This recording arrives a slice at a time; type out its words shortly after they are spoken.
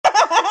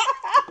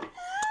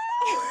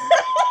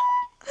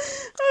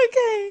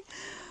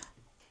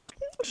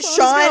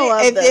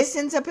Sean, if this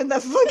ends up in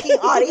the fucking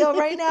audio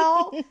right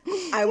now,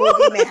 I will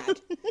be mad.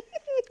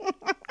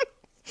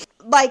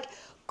 Like,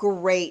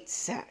 great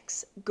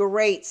sex.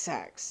 Great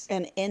sex.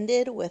 And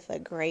ended with a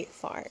great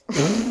fart.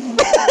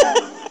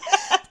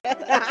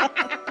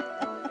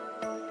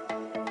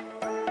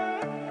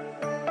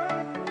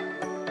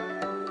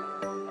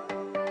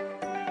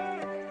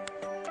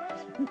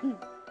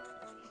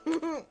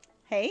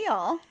 Hey,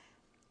 y'all.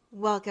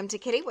 Welcome to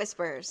Kitty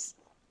Whispers.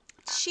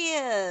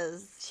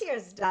 Cheers.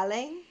 Cheers,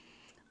 darling.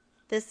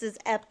 This is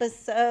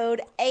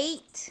episode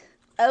 8.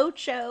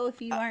 Ocho, if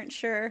you aren't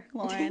sure,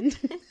 Lauren.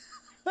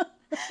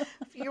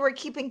 If you were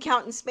keeping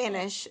count in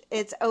Spanish,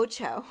 it's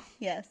ocho.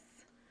 Yes.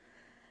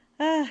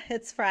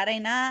 It's Friday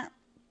night.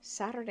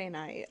 Saturday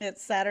night.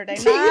 It's Saturday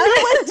night. Do you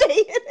know what day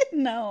it is?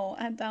 No,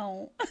 I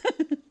don't.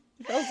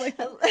 Feels like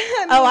I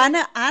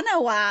mean, I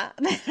know why.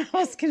 I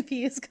was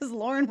confused because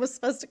Lauren was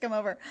supposed to come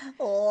over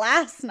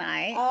last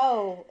night.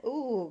 Oh,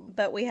 ooh.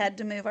 But we had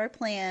to move our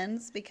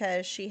plans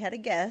because she had a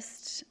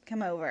guest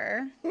come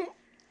over.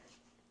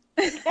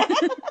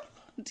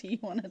 Do you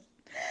want to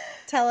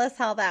tell us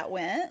how that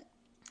went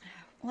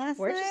last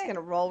We're night? just going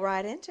to roll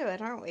right into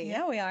it, aren't we?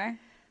 Yeah, we are.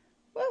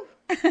 Woo.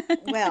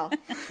 Well,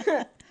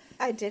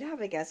 I did have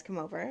a guest come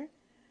over.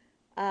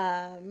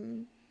 How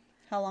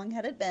long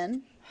had it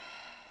been?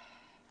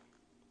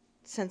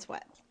 Since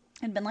what?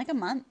 It'd been like a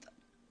month.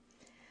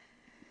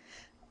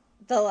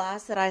 The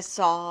last that I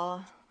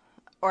saw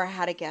or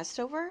had a guest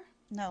over?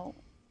 No,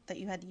 that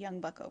you had Young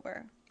Buck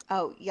over.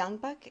 Oh, Young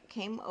Buck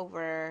came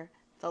over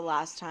the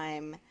last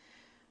time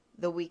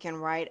the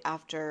weekend right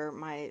after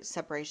my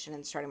separation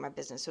and starting my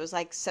business. So it was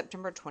like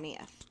September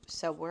 20th.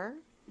 So we're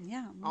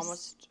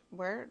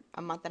we're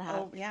a month and a half.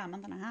 Oh, yeah, a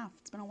month and a half.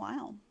 It's been a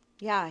while.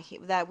 Yeah,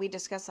 we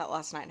discussed that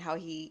last night, how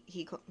he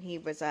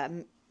was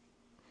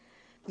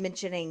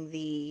mentioning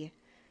the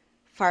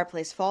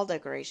fireplace fall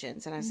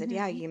decorations, and I said,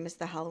 yeah, you missed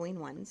the Halloween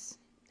ones,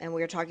 and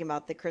we were talking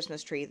about the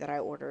Christmas tree that I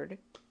ordered.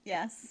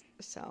 Yes.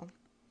 So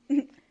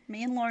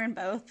Me and Lauren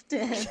both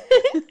did.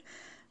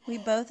 We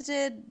both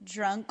did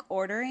drunk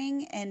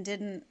ordering and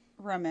didn't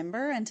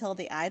remember until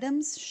the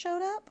items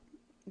showed up.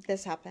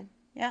 this happened.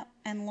 Yeah.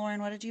 And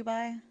Lauren, what did you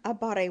buy? I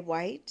bought a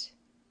white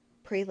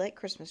pre-lit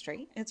Christmas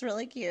tree. It's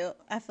really cute.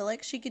 I feel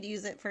like she could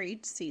use it for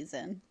each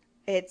season.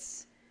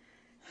 It's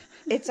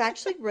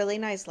actually really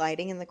nice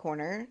lighting in the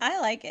corner. I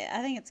like it.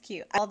 I think it's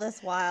cute. All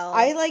this while.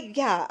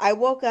 I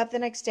woke up the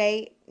next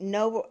day.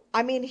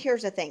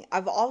 Here's the thing.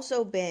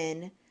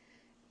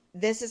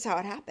 This is how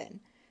it happened.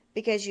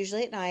 Because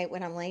usually at night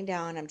when I'm laying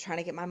down, I'm trying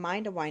to get my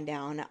mind to wind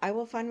down, I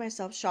will find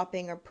myself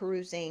shopping or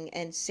perusing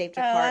and save to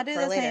cart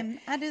for later.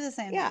 I do the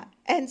same. Yeah.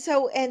 Thing.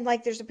 And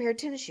there's a pair of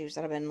tennis shoes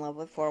that I've been in love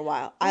with for a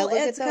while. Well, I look at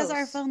those. it's because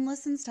our phone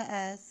listens to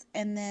us,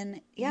 and then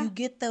you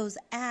get those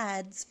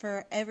ads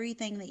for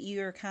everything that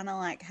you're kind of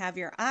like have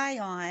your eye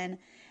on,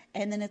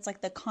 and then it's like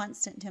the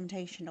constant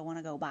temptation to want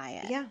to go buy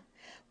it. Yeah.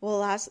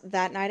 Well,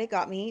 that night it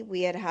got me.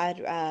 We had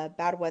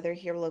bad weather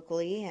here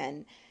locally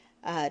and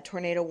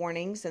tornado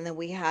warnings, and then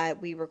we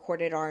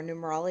recorded our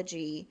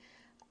numerology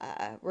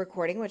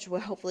recording, which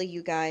hopefully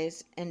you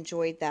guys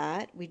enjoyed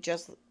that. We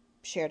just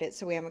shared it,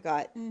 so we haven't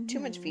got too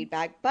much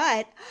feedback,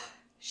 but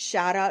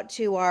shout out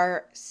to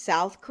our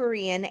South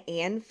Korean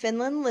and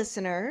Finland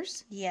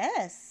listeners.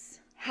 Yes.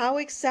 How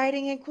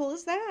exciting and cool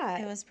is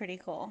that? It was pretty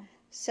cool.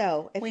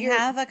 So we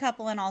have a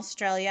couple in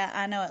Australia.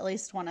 I know at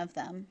least one of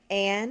them.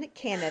 And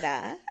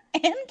Canada.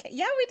 And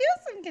yeah, we do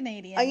have some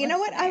Canadian. You know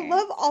what? I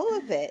love all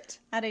of it.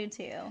 I do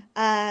too.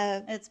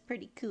 It's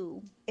pretty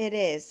cool. It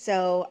is.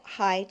 So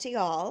hi to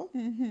y'all.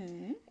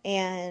 Mm-hmm.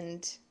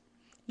 And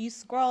you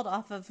scrolled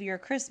off of your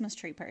Christmas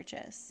tree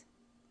purchase.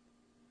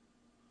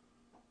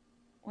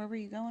 Where were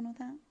you going with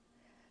that?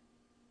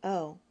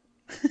 Oh.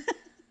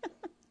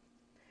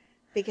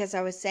 Because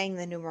I was saying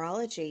the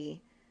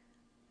numerology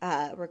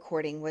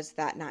recording was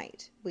that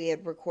night. We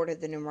had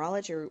recorded the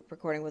numerology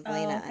recording with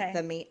Lena,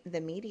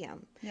 the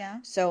medium. Yeah.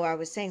 So I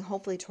was saying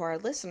hopefully to our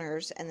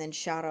listeners, and then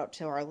shout out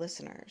to our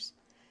listeners.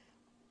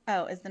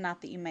 Oh, is the night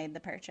that you made the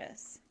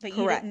purchase? But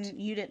correct.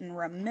 You didn't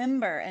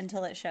remember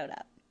until it showed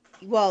up.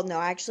 Well,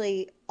 no,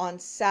 actually on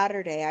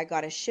Saturday I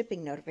got a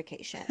shipping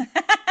notification.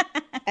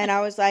 And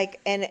I was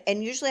like, and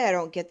usually I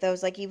don't get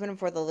those, like even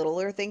for the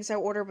littler things I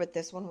order, but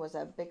this one was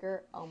a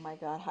bigger, oh my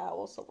God, hi,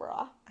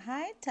 Olsabra.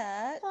 Hi,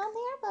 Tuck. Come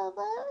here,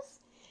 Bobos.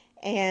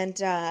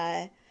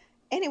 And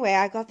anyway,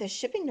 I got this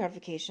shipping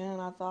notification,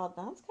 and I thought,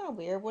 that's kind of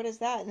weird. What is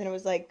that? And then it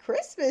was like,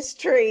 Christmas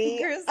tree.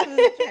 Christmas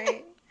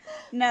tree.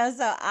 No,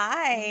 so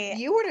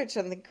You ordered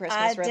something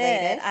Christmas related.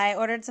 I did. I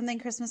ordered something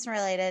Christmas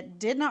related.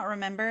 Did not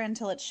remember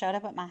until it showed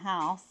up at my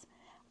house.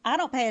 I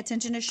don't pay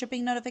attention to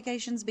shipping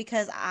notifications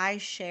because I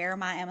share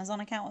my Amazon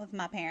account with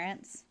my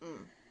parents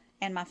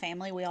and my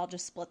family. We all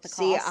just split the cost.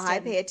 See, I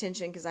pay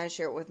attention because I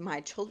share it with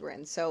my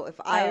children. So if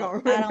I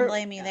don't remember. I don't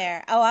blame you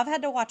there. Oh, I've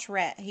had to watch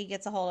Rhett. He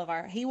gets a hold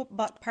of he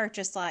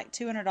purchased like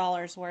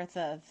 $200 worth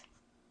of.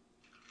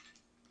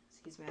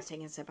 Excuse me, I was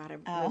taking a sip out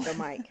of the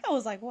mic. I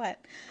was like, what?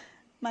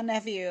 My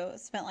nephew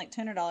spent like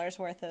 $200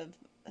 worth of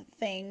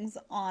things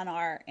on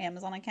our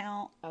Amazon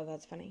account Oh,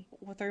 that's funny.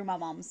 through my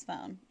mom's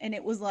phone, and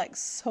it was like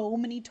so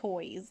many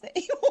toys that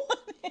he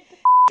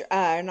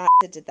wanted. Not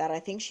that did that. I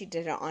think she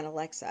did it on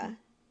Alexa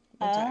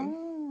one time.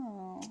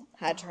 Oh,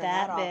 Had to turn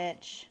that that off.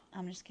 bitch.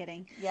 I'm just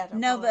kidding. Yeah, don't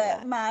No, call her but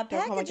that. my Don't call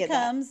my package kid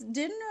that. comes,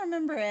 didn't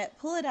remember it,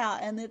 pull it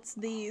out, and it's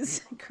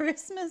these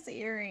Christmas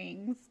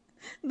earrings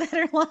that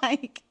are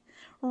like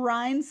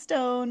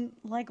rhinestone,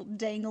 like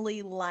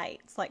dangly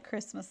lights, like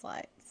Christmas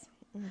lights.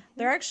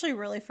 They're actually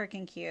really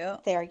freaking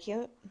cute. They are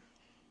cute.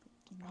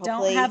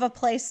 Don't have a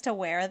place to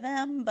wear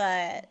them,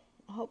 but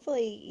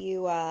Hopefully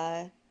you,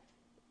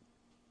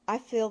 I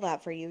feel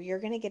that for you. You're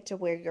going to get to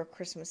wear your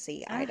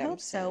Christmassy I items hope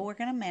so. soon. We're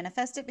going to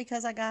manifest it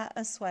because I got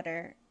a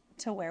sweater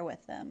to wear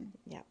with them.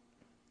 Yeah.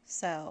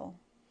 So,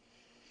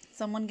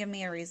 someone give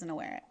me a reason to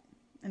wear it.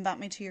 Invite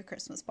me to your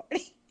Christmas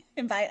party.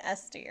 Invite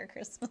us to your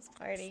Christmas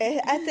party.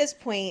 At this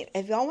point,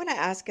 if y'all want to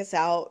ask us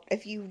out,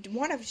 if you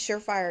want a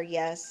surefire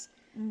yes,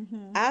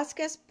 ask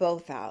us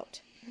both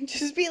out.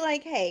 Just be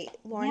like, hey,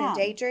 Lauren and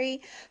Yeah.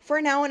 Deidre,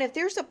 for now, and if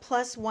there's a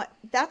plus one,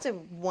 that's a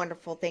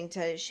wonderful thing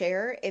to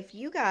share. If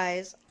you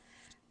guys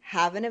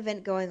have an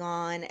event going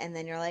on and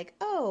then you're like,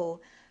 oh,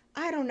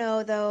 I don't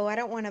know though, I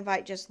don't want to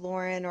invite just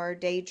Lauren or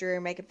Deidre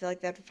or make it feel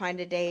like they have to find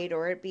a date,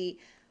 or it be,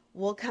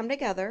 we'll come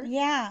together.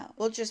 Yeah.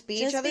 We'll just be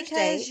each Just other's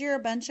because date. you're a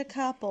bunch of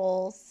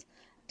couples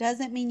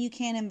doesn't mean you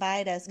can't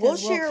invite us. We'll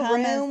 'Cause share a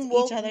come as room.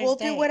 each other's We'll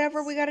do whatever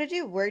dates. we got to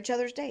do. We're each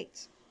other's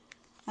dates.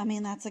 I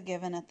mean, that's a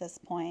given at this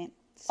point.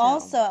 So.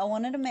 Also, I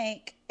wanted to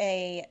make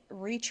a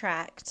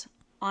retract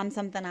on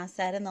something I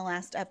said in the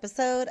last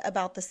episode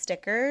about the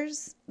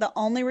stickers. The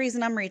only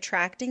reason I'm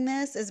retracting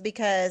this is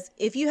because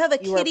if you have a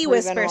You were Kitty proven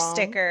Whisper wrong.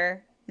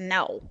 sticker,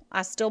 no,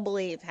 I still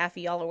believe half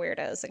of y'all are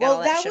weirdos that got all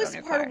Well, that that shit on was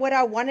your part car. of what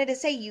I wanted to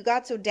say. You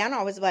got so down,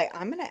 I was like,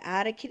 I'm going to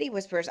add a Kitty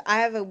Whispers. I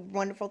have a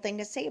wonderful thing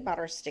to say about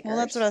our stickers. Well,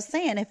 that's what I was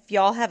saying. If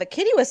y'all have a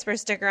Kitty Whisper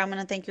sticker, I'm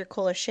gonna think you're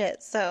cool as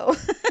shit. So,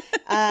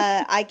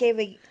 I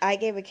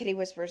gave a Kitty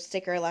Whisper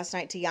sticker last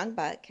night to Young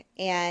Buck,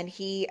 and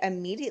he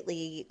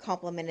immediately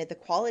complimented the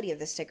quality of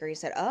the sticker. He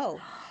said, "Oh,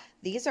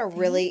 these are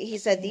really," he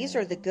said, "these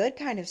are the good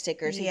kind of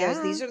stickers." He goes,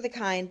 Yeah. "These are the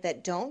kind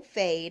that don't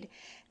fade,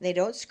 they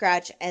don't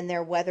scratch, and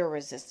they're weather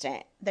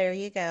resistant." there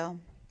you go.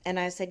 And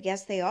I said,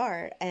 "Yes, they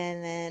are."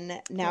 And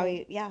then now,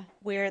 yeah,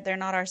 They're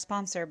not our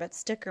sponsor, but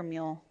Sticker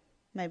Mule.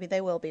 Maybe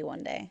they will be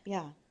one day.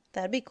 yeah.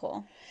 That'd be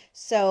cool.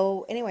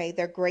 So anyway,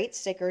 they're great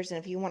stickers, and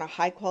if you want a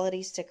high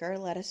quality sticker,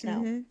 let us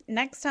know.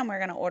 Next time we're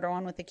gonna order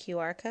one with a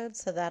QR code,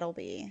 so that'll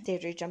be.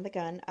 Deirdre jumped the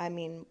gun. I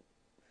mean,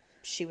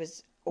 she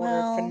was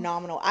Well-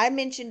 phenomenal. I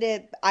mentioned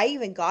it. I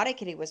even got a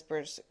Kitty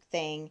Whispers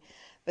thing,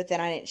 but then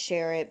I didn't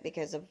share it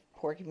because of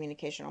poor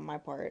communication on my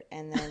part.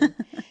 And then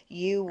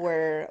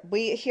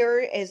here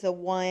is the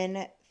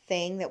one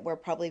thing that we're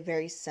probably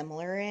very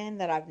similar in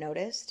that I've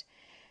noticed.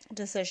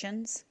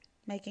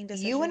 Making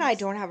decisions. You and I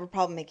don't have a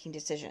problem making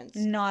decisions.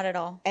 Not at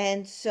all.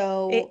 And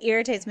so It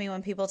irritates me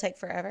when people take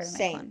forever to make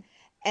same. one.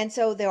 And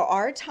so there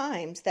are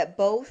times that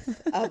both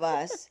of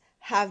us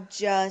have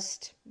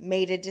just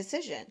made a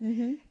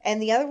decision. And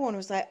the other one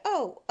was like,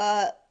 oh,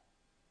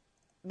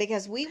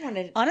 because we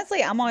wanted,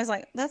 Honestly, I'm always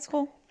like, that's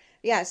cool.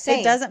 yeah,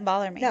 same. It doesn't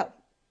bother me. No,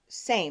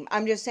 same.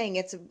 I'm just saying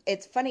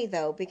it's funny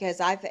though, because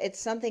it's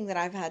something that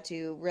I've had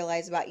to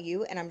realize about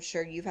you, and I'm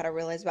sure you've had to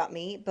realize about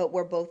me, but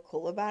we're both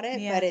cool about it.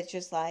 Yeah. But it's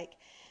just like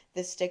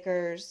the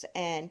stickers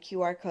and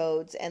QR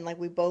codes, and like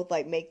we both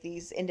like make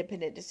these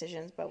independent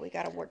decisions, but we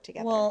got to work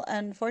together. Well,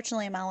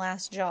 unfortunately, my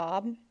last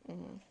job,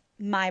 Mm-hmm.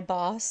 my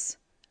boss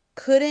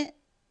couldn't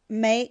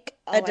make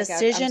Oh a my God,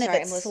 decision I'm if sorry,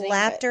 it I'm listening,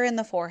 slapped but- her in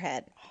the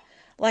forehead.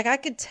 Like I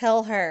could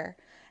tell her,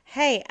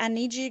 hey, I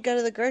need you to go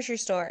to the grocery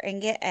store and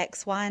get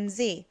X, Y, and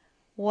Z.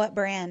 What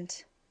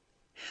brand?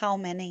 How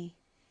many?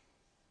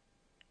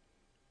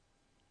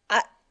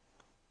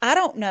 I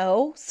don't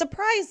know.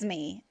 Surprise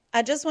me.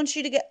 I just want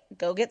you to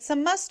go get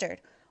some mustard.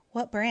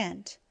 What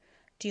brand?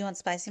 Do you want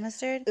spicy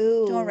mustard? Do you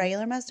Ooh. want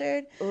regular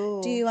mustard?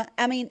 Ooh. Do you want,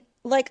 I mean,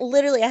 like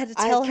literally I had to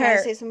tell Can I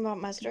her say something about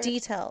mustard?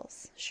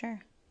 details. Sure.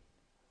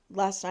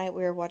 Last night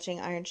we were watching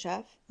Iron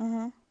Chef,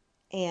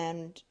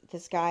 and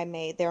this guy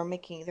they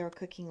were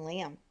cooking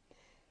lamb.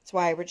 That's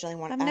why I originally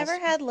wanted. I've never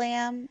had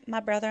lamb.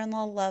 My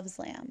brother-in-law loves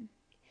lamb.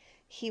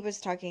 He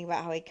was talking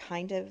about how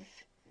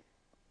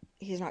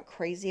he's not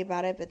crazy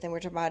about it, but then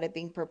we're talking about it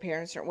being prepared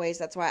in certain ways.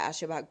 That's why I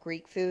asked you about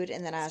Greek food,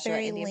 and then I It's asked you about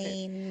very Indian food.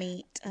 lean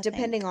meat. I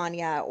Depending think. on,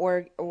 yeah,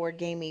 or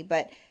gamey,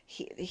 but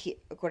he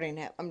according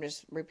to him, I'm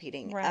just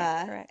repeating.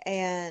 Right, correct.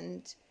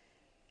 And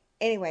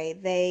anyway,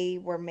 they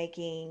were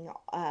making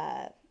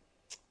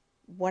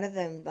one of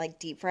them like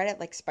deep fried it,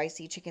 like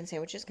spicy chicken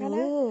sandwiches kind of.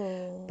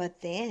 Ooh.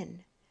 But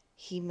then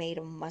he made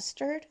a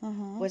mustard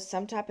Uh-huh. with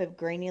some type of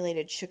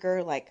granulated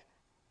sugar, like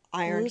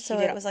iron Ooh, so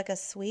heated. it was like a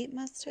sweet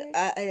mustard?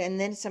 And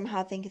then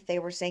somehow think they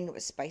were saying it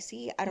was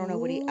spicy. I don't know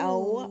what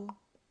Ooh.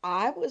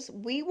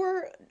 we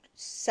were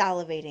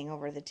salivating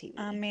over the TV.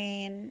 I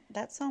mean,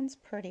 that sounds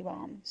pretty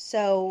bomb.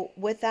 So,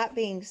 with that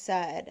being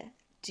said,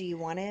 do you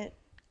want a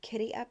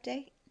kitty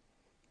update?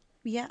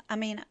 Yeah, I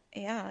mean,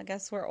 yeah, I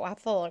guess I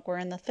feel like we're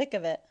in the thick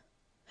of it.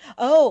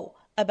 Oh,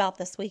 about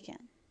this weekend.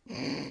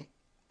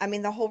 I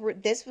mean,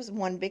 this was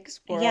one big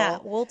Yeah,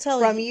 squirrel we'll tell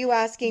from you. you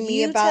asking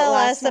me You about tell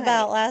last us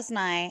about night. last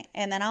night,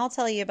 and then I'll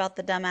tell you about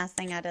the dumbass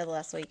thing I did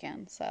last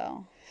weekend.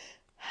 So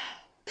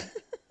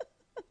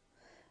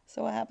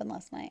what happened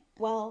last night?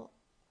 Well,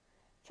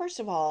 first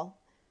of all,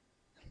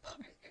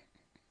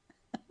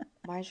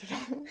 why is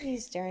he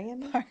staring at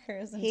me? Parker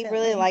is He really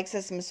intently. likes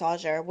this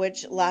massager,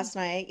 which last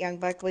night Young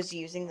Buck was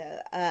using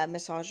the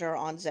massager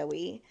on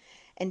Zoe,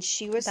 and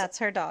she was That's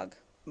her dog.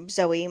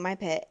 Zoe, my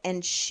pet,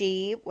 and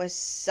she was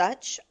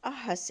such a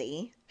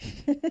hussy.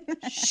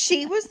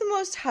 She was the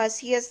most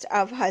hussiest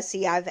of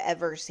hussy I've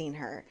ever seen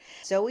her.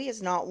 Zoe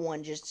is not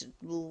one just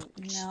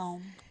No,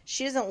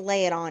 she doesn't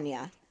lay it on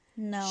you.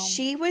 no.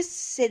 She was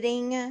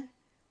sitting,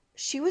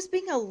 she was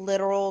being a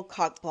literal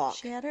cock block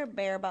She had her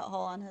bare butthole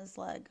on his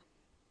leg.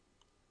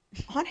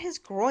 on his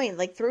groin,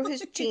 like through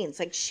his jeans.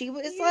 Like she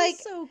was You're like,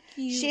 so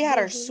she cute, had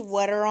her Douglas.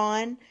 sweater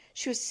on.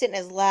 She was sitting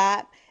in his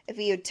lap. If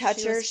he would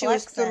touch She her, was she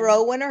was flexing.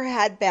 throwing her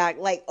head back,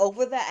 like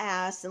over the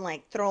ass and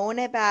like throwing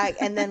it back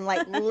and then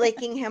like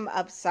licking him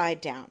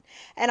upside down.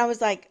 And I was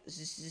like,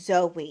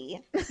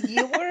 Zoe,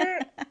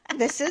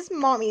 this is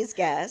mommy's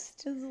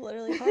guest. It's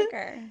literally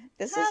Parker.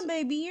 This Hi, is,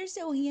 baby. You're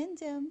so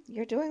handsome.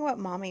 you're doing what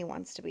mommy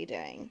wants to be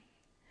doing.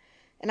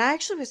 And I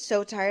actually was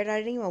so tired, I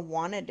didn't even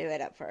want to do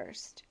it at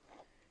first.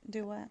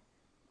 Do what?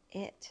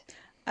 It.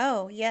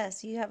 Oh,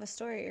 yes. You have a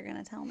story you're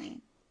going to tell me.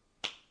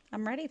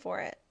 I'm ready for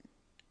it.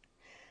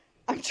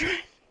 I'm trying.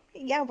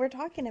 Yeah, we're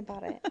talking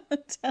about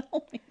it.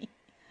 Tell me.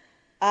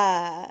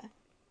 Uh,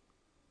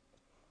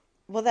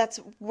 well,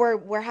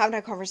 we're having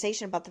a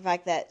conversation about the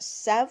fact that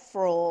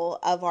several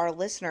of our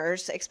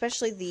listeners,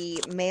 especially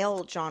the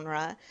male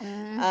genre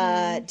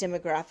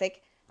demographic,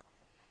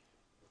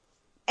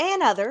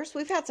 and others,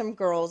 we've had some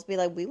girls be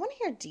like, "We want to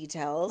hear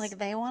details." Like,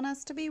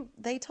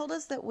 they told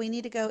us that we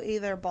need to go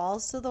either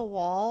balls to the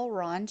wall,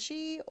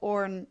 raunchy,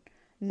 or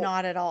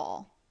not at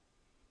all.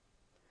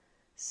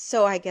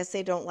 So I guess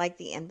they don't like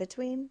the in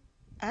between.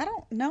 I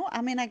don't know.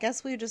 I mean, I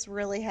guess we just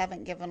really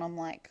haven't given them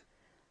like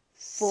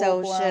full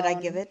So should I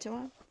give blown. it to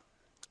them?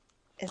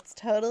 It's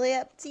totally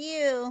up to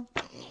you.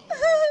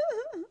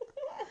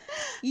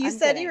 You I'm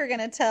said you kidding. were going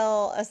to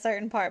tell a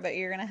certain part, but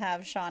you're going to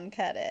have Sean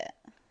cut it.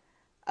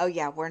 Oh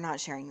yeah, we're not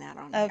sharing that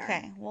on here.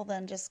 Okay, well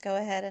then just go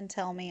ahead and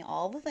tell me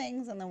all the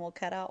things and then we'll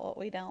cut out what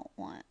we don't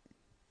want.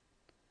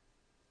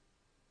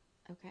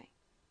 Okay.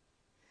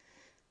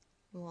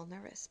 I'm a little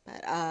nervous,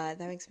 but that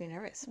makes me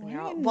nervous when Why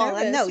you're are all, you well,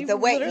 nervous? no, You've the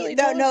way literally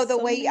no, told no, us the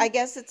so way I many.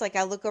 guess it's like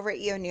I look over at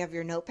you and you have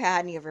your notepad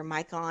and you have your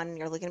mic on and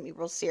you're looking at me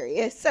real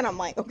serious and I'm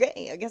like,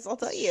 okay, I guess I'll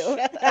tell you.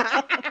 Shut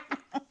up.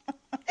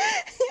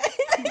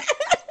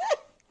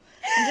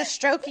 I'm just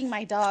stroking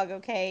my dog,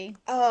 okay?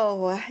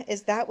 Oh,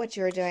 is that what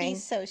you're doing?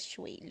 He's so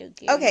sweet, Luke.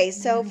 Okay,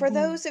 so for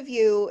those of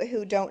you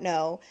who don't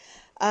know,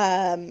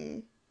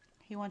 um,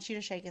 He wants you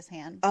to shake his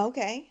hand.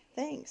 okay,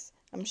 thanks.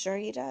 I'm sure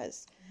he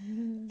does.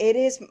 It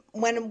is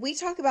when we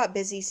talk about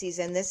busy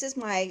season, this is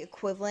my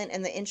equivalent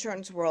in the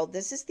insurance world.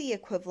 This is the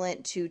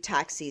equivalent to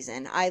tax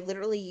season.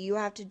 You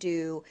have to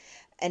do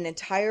an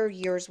entire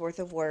year's worth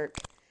of work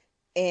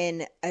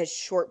in a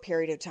short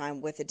period of time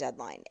with a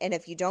deadline. And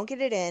if you don't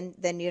get it in,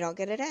 then you don't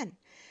get it in.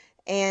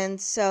 And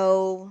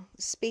so,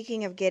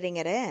 speaking of getting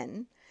it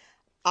in,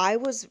 I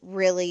was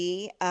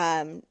really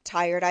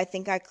tired. I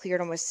think I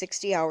cleared almost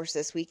 60 hours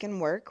this week in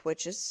work,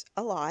 which is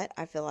a lot,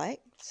 I feel like.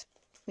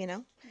 You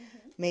know,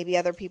 maybe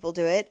other people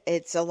do it.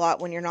 It's a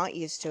lot when you're not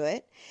used to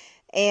it.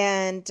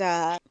 And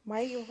why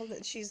are you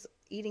holding? She's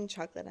eating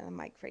chocolate in a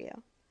mic for you.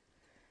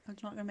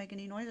 It's not going to make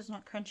any noise. It's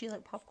not crunchy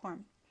like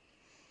popcorn.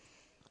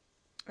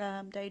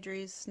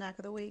 Daydree's snack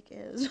of the week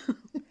is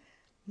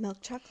Milk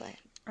chocolate.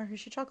 or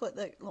Hershey chocolate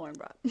that Lauren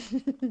brought.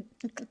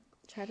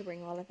 Try to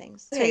bring a lot of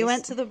things. So you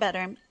went to the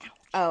bedroom.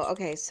 Oh,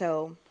 okay.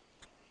 So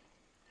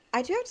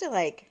I do have to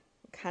like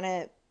kind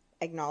of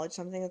acknowledge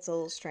something that's a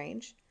little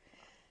strange.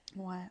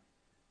 What?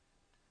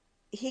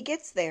 He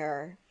gets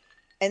there,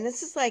 and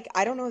this is like,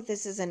 I don't know if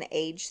this is an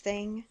age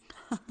thing,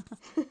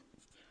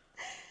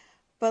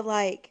 but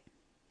like,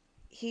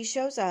 he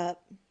shows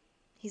up,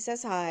 he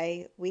says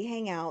hi, we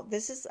hang out.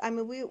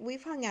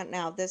 We've hung out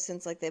now this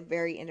since like the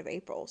very end of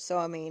April. So,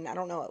 I mean, I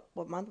don't know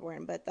what month we're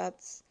in, but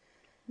that's,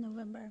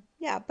 November.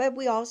 yeah, but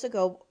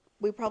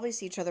we probably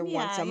see each other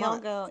once a y'all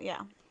month go.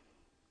 Yeah.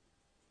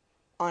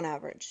 on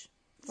average.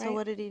 So Right?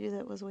 what did he do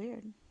that was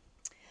weird?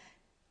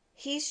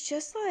 He's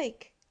just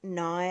like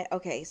not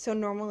okay. So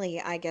normally,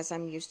 I guess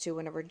I'm used to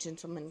whenever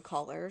gentleman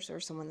callers or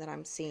someone that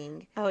I'm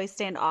seeing. Oh, he's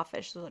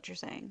standoffish is what you're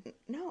saying.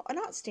 No,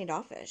 not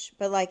standoffish,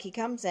 but like he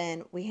comes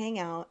in, we hang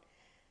out.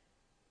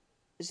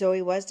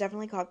 Zoe was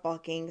definitely cock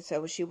blocking,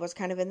 so she was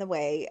kind of in the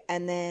way.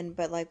 And then,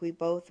 but like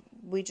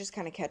we just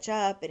kind of catch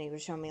up, and he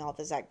was showing me all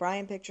the Zach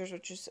Bryan pictures,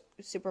 which is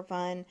super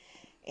fun,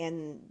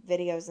 and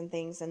videos and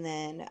things. And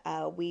then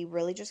we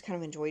really just kind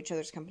of enjoy each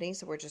other's company,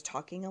 so we're just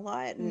talking a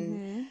lot.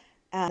 And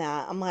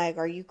I'm like,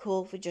 are you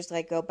cool if we just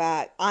like go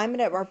back?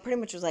 Or pretty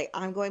much was like,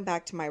 I'm going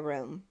back to my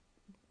room.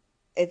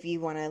 If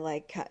you want to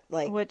like cut,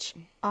 like, Which,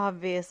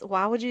 obvious.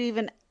 Why would you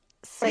even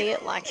say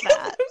it like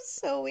that? it was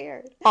so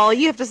weird. All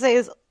you have to say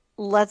is,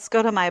 let's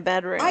go to my I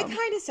bedroom.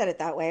 kind of said it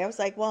that way. I was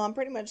like, well, I'm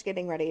pretty much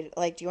getting ready.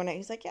 Like, do you want to?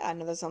 He's like, yeah,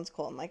 no, that sounds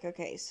cool. I'm like,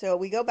 okay. So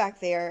we go back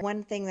there.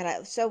 One thing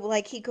that so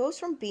like, he goes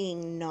from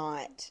being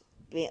not,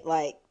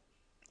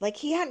 like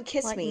he hadn't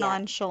kissed Like me yet.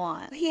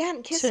 nonchalant. He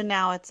hadn't To kissed,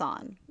 now it's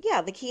on. yeah,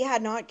 like he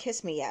had not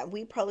kissed me yet.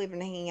 We probably been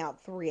hanging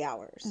out 3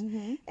 hours.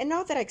 Mm-hmm. And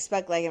not that I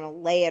expect like him to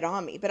lay it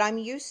on me, but I'm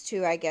used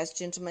to, I guess,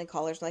 gentlemen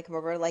callers like come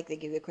over, like they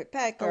give you a quick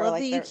peck I or love that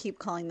like you they're, keep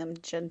calling them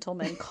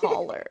gentlemen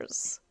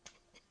callers.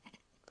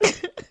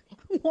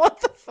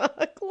 What the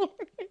fuck, Lauren?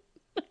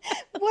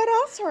 what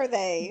else are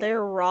they?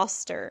 They're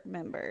roster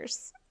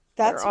members.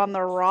 That's They're on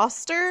the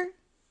roster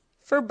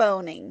for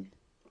boning.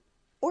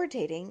 or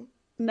dating.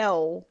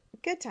 No,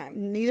 Good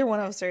time. neither one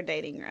of us are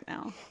dating right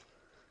now.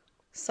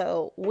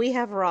 So we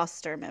have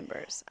roster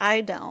members.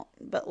 I don't,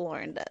 but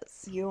Lauren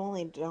does. You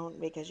only don't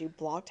because you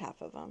blocked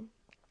half of them.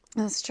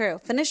 That's true.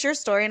 Finish your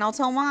story and I'll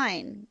tell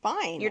mine.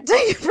 Fine. You're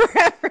taking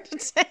forever to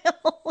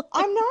tell.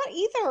 I'm not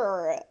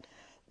either.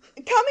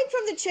 Coming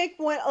from the chick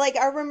when, like,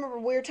 I remember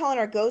we were telling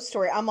our ghost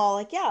story. I'm all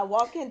like, yeah,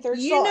 walk in third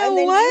You stall, know and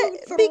then what? you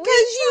Because three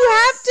you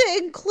have times,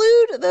 to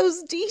include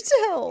those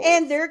details.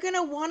 and they're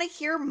gonna want to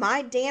hear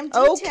my damn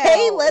details.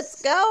 Okay,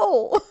 let's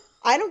go.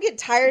 I don't get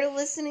tired of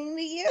listening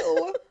to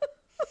you.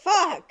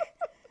 Fuck.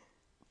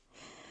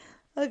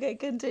 Okay,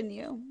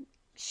 continue.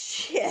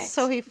 Shit.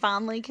 So he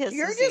finally kisses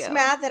You're just you.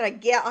 mad that I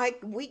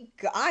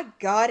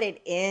got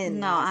it in.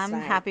 No, last I'm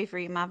night. happy for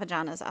you. My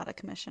vagina's out of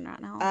commission right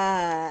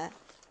now.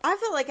 I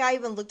felt like I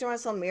even looked at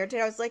myself in the mirror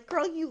today. I was like,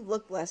 girl, you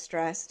look less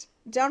stressed.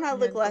 Don't I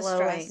look You're less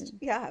glowing. stressed?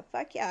 Yeah,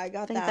 fuck yeah, I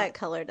got I think that. that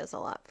color does a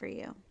lot for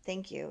you.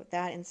 Thank you.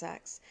 That and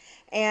sex.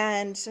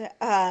 And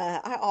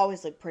I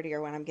always look prettier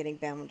when I'm getting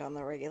boned on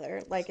the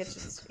regular. Like, it's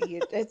just,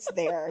 it's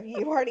there.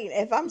 You already,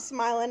 if I'm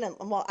smiling, and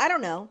well, I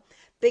don't know.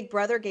 Big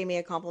Brother gave me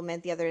a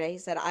compliment the other day. He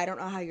said, I don't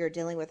know how you're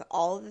dealing with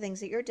all of the things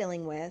that you're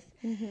dealing with.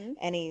 Mm-hmm.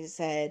 And he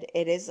said,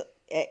 it is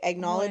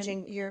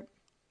acknowledging You're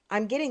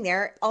I'm getting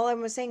there. All I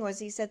was saying was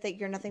he said that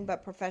you're nothing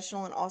but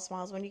professional and all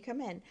smiles when you come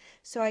in.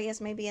 So I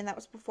guess maybe, and that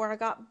was before I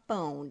got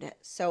boned.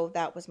 So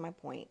that was my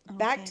point.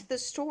 Back Okay. to the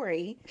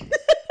story.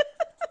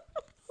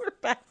 We're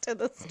back to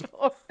the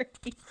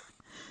story.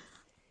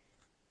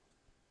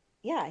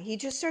 Yeah, he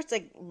just starts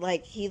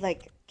like he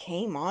like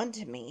came on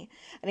to me,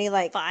 and he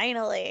like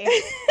Finally.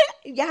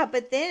 yeah,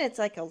 but then it's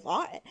like a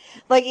lot.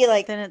 Like he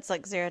like Then it's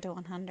like 0 to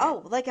 100.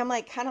 oh, like I'm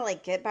like kind of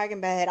like get back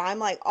in bed. I'm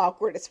like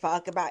awkward as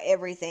fuck about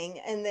everything,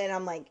 and then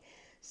I'm like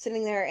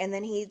sitting there, and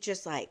then he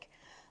just like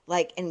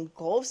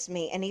engulfs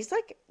me, and he's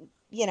like,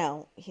 you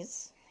know,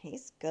 he's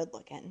good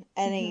looking,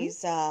 and Mm-hmm.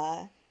 he's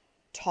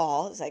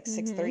tall. He's like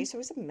 6'3", so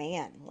he's a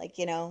man, like,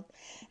 you know,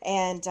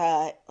 and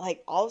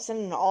like all of a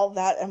sudden all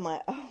that I'm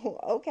like, oh,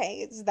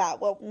 okay, is that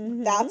what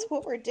that's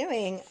what we're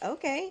doing?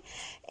 Okay.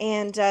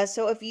 And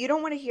so if you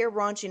don't want to hear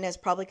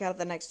raunchiness, probably cut out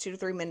the next 2 to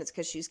 3 minutes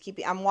because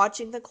I'm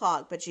watching the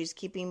clock, but she's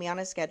keeping me on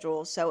a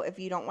schedule. So if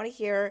you don't want to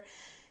hear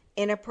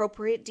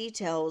inappropriate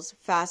details,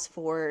 fast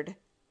forward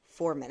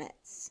 4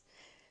 minutes.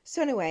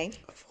 So anyway,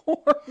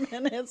 4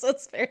 minutes.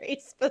 That's very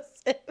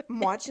specific. I'm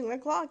watching the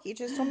clock. You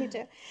just told me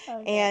to.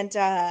 Okay.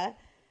 And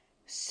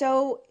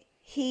so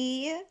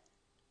he's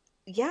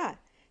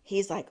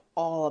like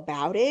all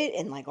about it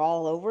and like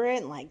all over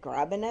it and like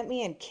grabbing at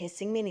me and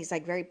kissing me, and he's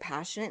like very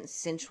passionate and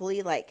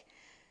sensually like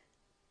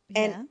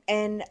Yeah.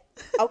 and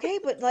okay,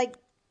 but like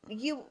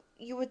you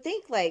would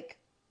think like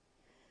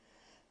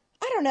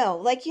I don't know,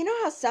 like you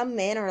know how some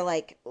men are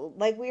like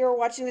we were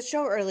watching the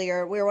show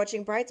earlier, we were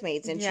watching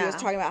Bridesmaids, and she was Yeah.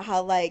 talking about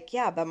how like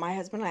yeah, but my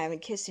husband and I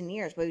haven't kissed in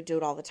years, but we do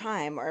it all the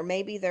time, or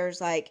maybe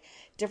there's like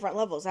different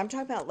levels. I'm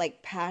talking about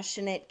like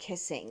passionate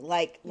kissing,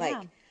 like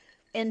Yeah.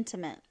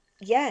 Intimate.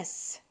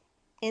 yes,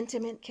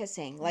 intimate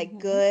kissing, like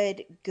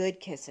good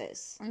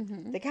kisses,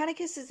 the kind of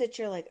kisses that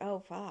you're like oh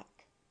fuck.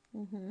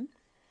 Mm-hmm.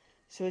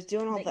 So it's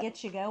doing all That the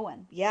gets you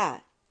going. yeah,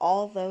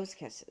 all those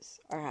kisses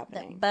are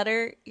happening. That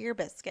butter your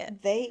biscuit.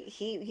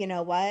 You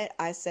know what?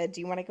 I said,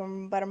 do you want to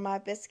come butter my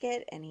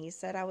biscuit? And he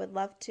said, I would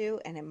love to.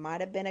 And it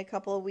might have been a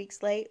couple of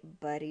weeks late,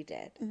 but he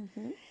did.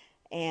 Mm-hmm.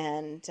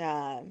 And,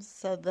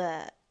 So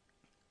the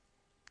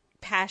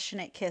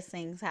passionate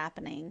kissing's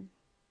happening.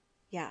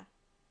 yeah.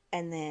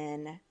 And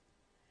then,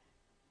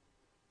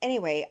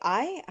 anyway,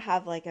 I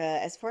have like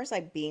as far as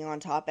like being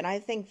on top, and I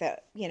think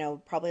that, you know,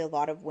 probably a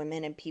lot of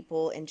women and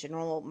people in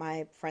general,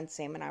 my friend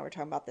Sam and I were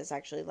talking about this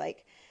actually,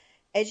 like,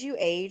 as you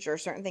age or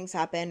certain things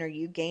happen or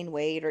you gain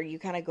weight or you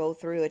kind of go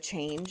through a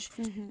change,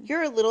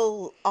 you're a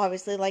little,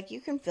 obviously, like you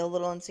can feel a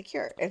little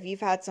insecure. If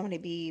you've had somebody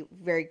be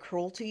very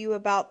cruel to you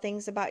about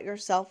things about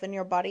yourself and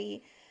your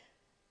body,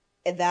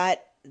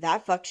 that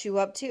fucks you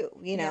up too,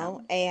 you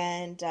know?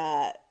 And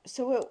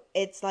so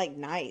it's like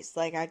nice.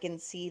 Like I can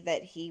see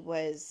that he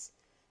was,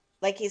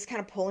 like he's kind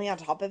of pulling on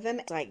top of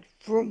him, like,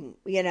 vroom,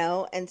 you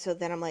know? And so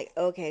then I'm like,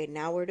 okay,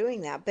 now we're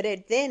doing that. But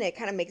then it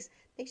kind of makes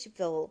you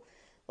feel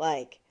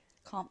like,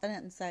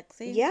 Confident and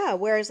sexy. yeah,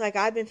 whereas like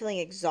I've been feeling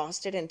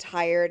exhausted and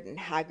tired and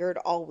haggard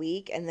all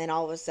week, and then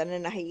all of a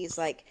sudden he's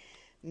like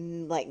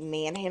like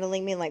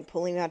manhandling me and like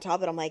pulling me on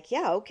top. And I'm like,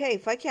 yeah, okay,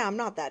 fuck yeah, I'm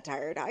not that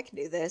tired. I can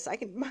do this. I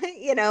can,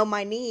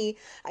 my knee.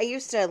 I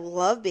used to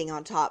love being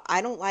on top.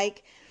 I don't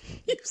like.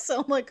 You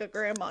sound like a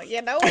grandma.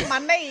 My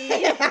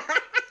knee.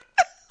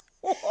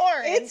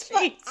 Lauren, It's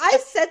fun. I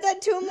said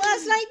that to him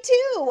last night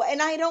too,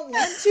 and I don't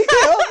want to.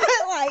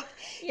 But like,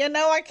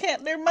 I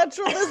can't do much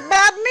with this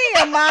bad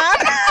knee of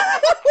mine.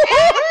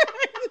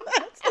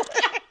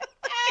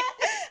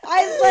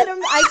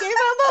 I gave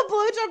him a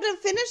blowjob to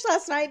finish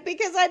last night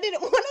because I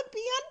didn't want to be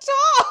on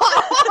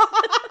top.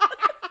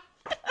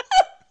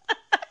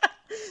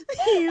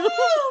 You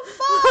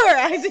are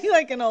acting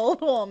like an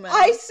old woman.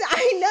 I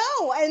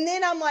know. And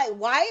then I'm like,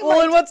 why?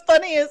 Well, and what's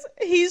funny is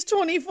he's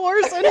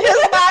 24, so in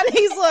his mind,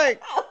 he's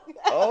like,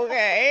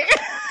 okay.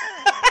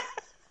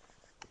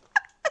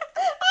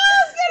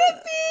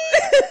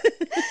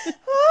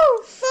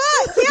 Oh,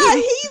 fuck. Yeah,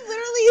 he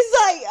literally is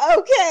like,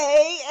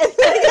 okay.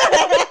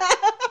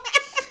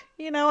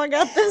 I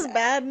got this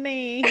bad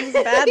knee. This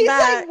bad He's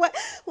back. like, what?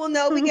 Well,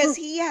 no, because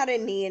he had a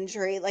knee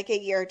injury like a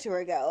year or two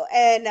ago.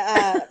 And,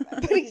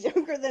 but he's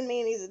younger than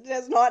me, and he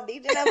does not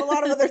need to have a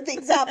lot of other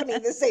things happening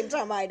at the same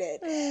time I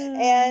did.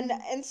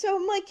 And so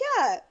I'm like,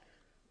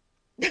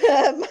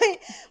 yeah.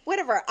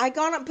 Whatever. I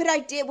got on, but I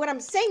did. What I'm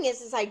saying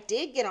is I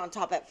did get on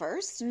top at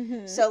first.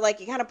 Mm-hmm. So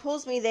like it kind of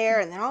pulls me there,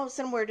 and then all of a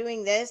sudden we're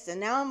doing this, and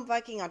now I'm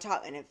fucking on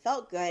top, and it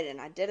felt good,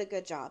 and I did a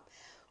good job.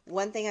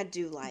 One thing I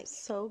do like. I'm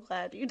so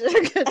glad you did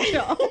a good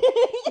job.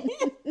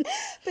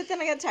 But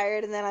then I got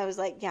tired, and then I was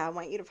like, yeah, I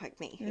want you to fuck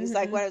me. He's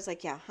like, what? I was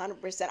like, yeah,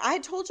 100%. I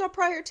had told y'all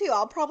prior too.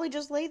 I'll probably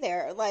just lay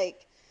there.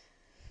 Like,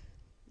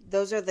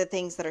 those are the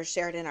things that are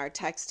shared in our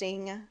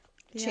texting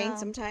chain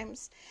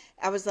sometimes.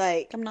 I was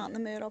like, I'm not in the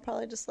mood. I'll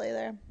probably just lay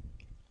there.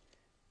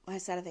 I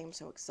said I think I'm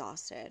so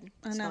exhausted.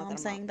 I know. I'm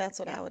saying that's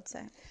what I would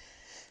say.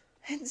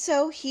 And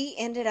so he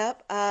ended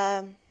up,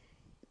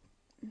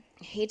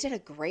 he did a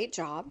great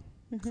job.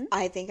 Mm-hmm.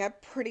 I'm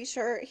pretty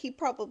sure he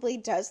probably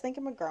does think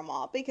I'm a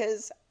grandma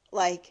because,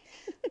 like,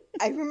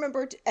 I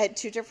remember at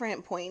 2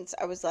 different points,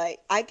 I was like,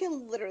 I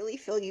can literally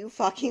feel you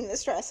fucking the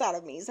stress out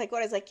of me. He's like, what?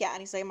 I was like, yeah. And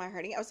he's like, am I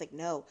hurting? I was like,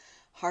 no,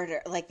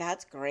 harder. Like,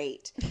 that's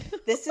great.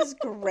 This is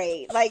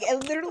great. Like,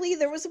 and literally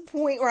there was a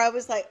point where I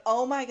was like,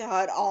 oh my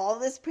God, all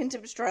this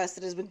pent-up stress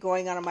that has been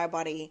going on in my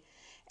body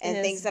and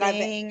things that I've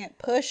been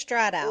pushed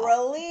right out,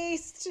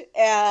 released,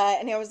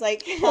 and I was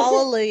like,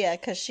 hallelujah,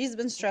 because she's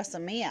been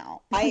stressing me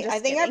out. I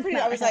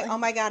was like, oh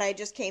my God, I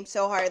just came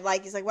so hard.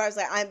 Like, he's like, what? I was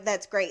like,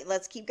 that's great,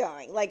 let's keep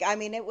going. Like, I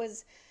mean, it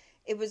was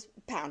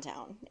Pound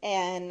Town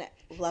and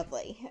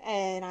lovely,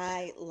 and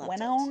I loved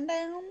Went it. on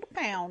down to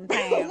Pound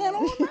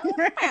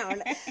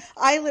Town.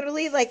 I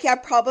literally, like, yeah,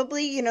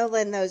 probably, in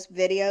those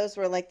videos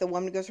where, like, the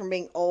woman goes from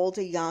being old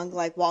to young,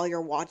 like, while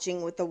you're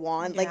watching with the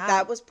wand, like,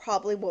 that was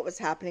probably what was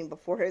happening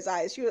before his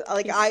eyes. She was,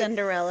 like,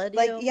 Cinderella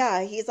like,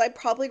 yeah, he's, like,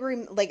 probably,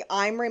 like,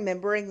 I'm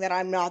remembering that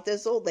I'm not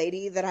this old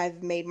lady that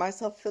I've made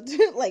myself feel,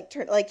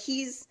 like,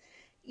 he's,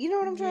 you know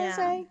what I'm trying to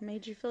say?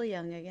 Made you feel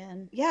young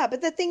again. Yeah,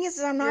 but the thing is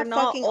I'm not You're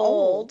fucking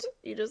old.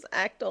 You just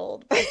act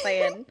old by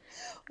saying,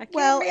 I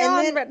can't be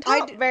on but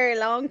talk very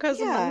long because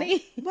of my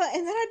knee. Well,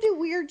 and then I do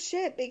weird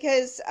shit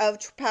because of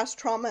past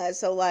trauma.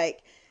 So,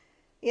 like,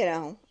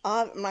 I'm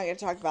not going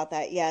to talk about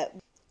that yet.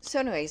 So,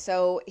 anyway,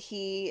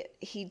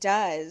 he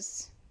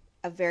does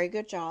a very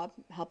good job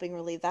helping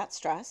relieve that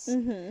stress.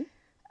 Mm-hmm.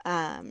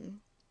 And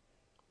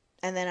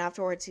then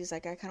afterwards, he's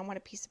like, I kind of want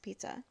a piece of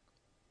pizza.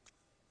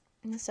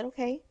 And I said,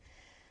 okay.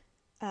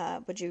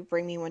 Would you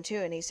bring me one too?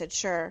 And he said,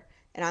 sure.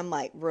 And I'm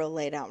like real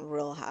laid out and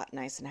real hot,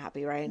 nice and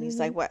happy, right? And he's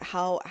like, what,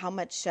 how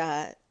much,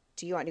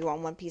 do you want? Do you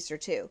want 1 piece or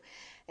 2?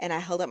 And I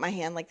held up my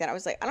hand like that. I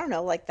was like, I don't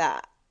know, like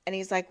that. And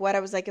he's like, what?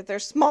 I was like, if they're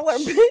smaller,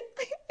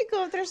 I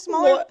go, if they're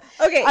smaller. What?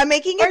 Okay. I'm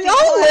making it. Are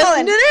y'all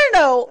listening?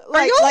 No.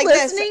 Are y'all like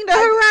listening to her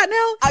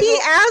right now? He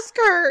asked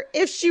her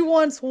if she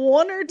wants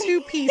 1 or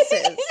 2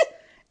 pieces.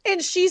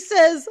 And she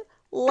says,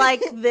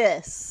 like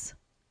this.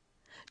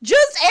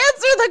 Just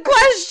answer the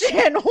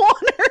question, 1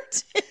 or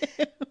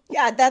 2.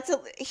 Yeah,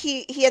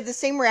 he had the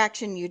same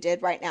reaction you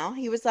did right now.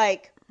 He was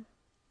like,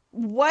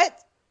 what?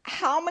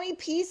 How many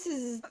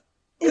pieces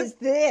is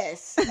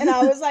this? And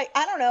I was like,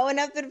 I don't know,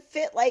 enough that it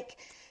fit, like,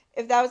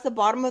 if that was the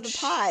bottom of the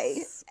pie.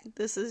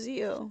 This is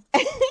you.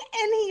 And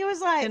he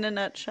was like, in a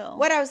nutshell.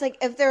 What? I was like,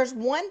 if there's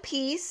 1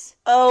 piece.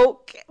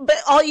 Okay. But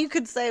all you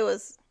could say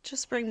was,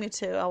 just bring me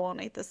 2. I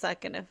won't eat the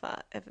second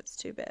if it's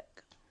too big.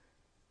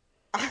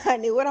 I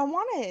knew what I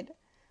wanted.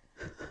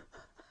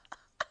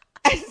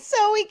 And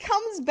so he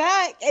comes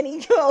back and he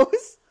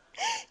goes,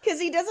 because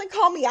he doesn't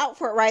call me out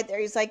for it right there.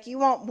 He's like, you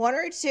want 1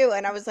 or 2?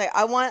 And I was like,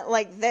 I want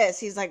like this.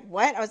 He's like,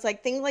 what? I was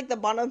like, think like the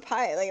bottom of the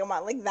pie. Like, I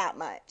want like that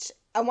much.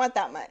 I want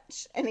that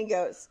much. And he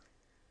goes,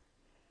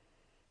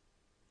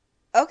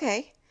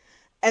 okay.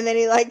 And then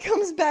he like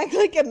comes back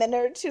like a minute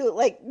or 2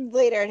 like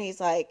later, and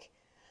he's like,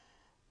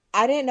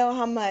 I didn't know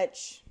how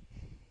much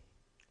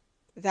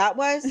that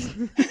was.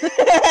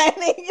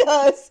 And he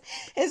goes,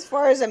 as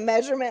far as a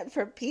measurement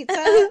for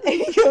pizza,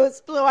 and he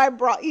goes, so I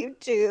brought you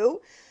 2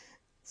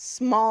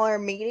 smaller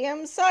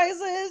medium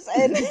sizes,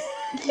 and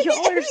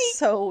y'all are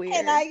so weird.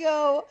 And I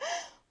go,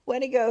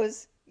 when he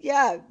goes,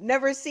 yeah,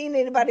 never seen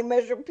anybody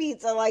measure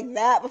pizza like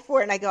that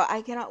before. And I go,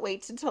 I cannot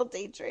wait to tell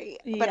Daydream,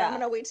 but I'm Yeah.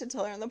 going to wait to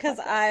tell her on the Because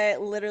podcast. I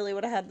literally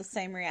would have had the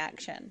same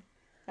reaction.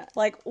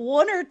 Like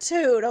 1 or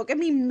 2. Don't give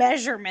me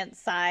measurement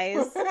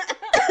size. Oh,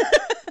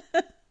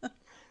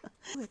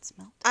 it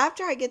smelled.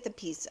 After I get the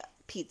pizza,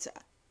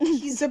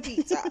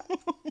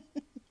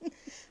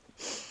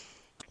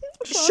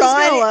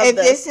 Sean, if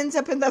this ends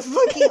up in the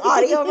fucking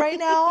audio right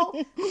now,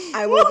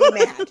 I will be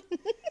mad.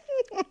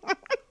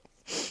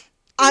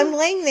 I'm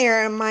laying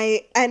there I'm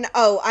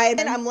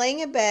laying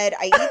in bed.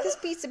 I eat this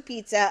piece of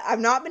pizza. I've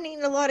not been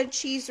eating a lot of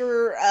cheese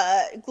or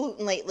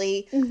gluten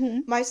lately. Mm-hmm.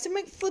 My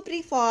stomach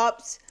flippity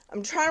flops.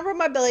 I'm trying to rub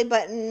my belly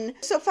button.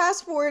 So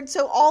fast forward.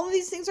 So all of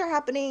these things are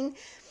happening.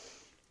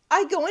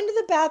 I go into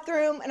the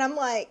bathroom and I'm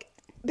like,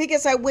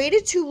 because I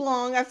waited too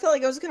long, I feel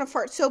like I was going to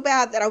fart so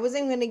bad that I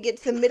wasn't going to get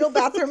to the middle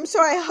bathroom.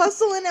 So I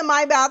hustle into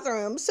my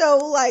bathroom. So,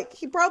 like,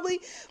 he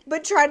probably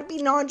would try to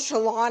be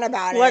nonchalant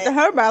about it. Like,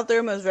 her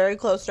bathroom is very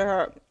close to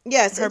her.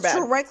 Yes, her it's bed.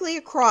 directly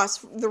across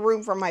the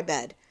room from my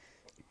bed.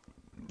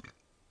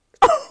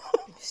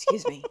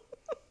 Excuse me.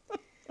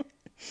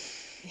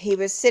 He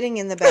was sitting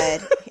in the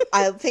bed.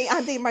 I'm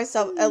thinking to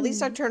myself, at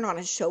least I turned on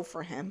a show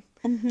for him.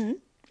 Mm-hmm.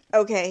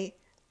 Okay.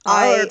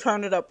 I would have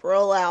turned it up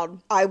real loud.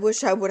 I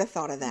wish I would have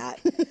thought of that.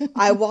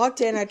 I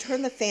walked in, I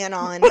turned the fan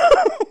on.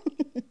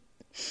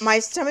 My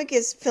stomach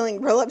is feeling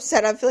real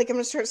upset. I feel like I'm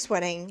going to start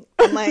sweating.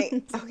 I'm like,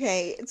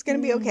 okay, it's going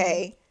to be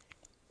okay.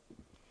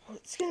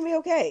 It's going to be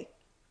okay.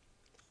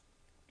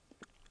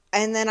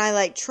 And then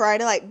I try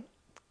to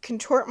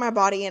contort my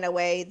body in a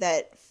way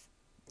that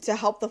to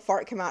help the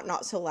fart come out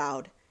not so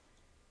loud.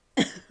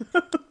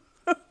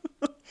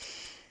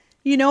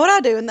 You know what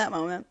I do in that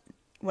moment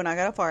when I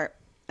got a fart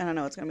and I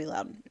know it's going to be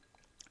loud?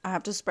 I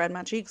have to spread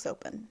my cheeks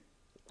open.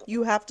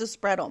 You have to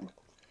spread them.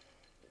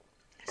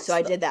 So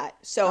I did that.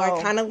 So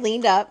I kind of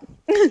leaned up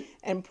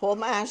and pulled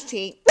my ass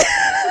cheek.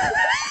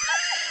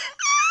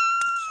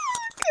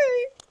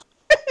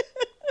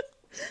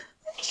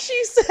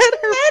 She said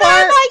her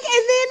fart.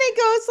 And then it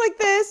goes like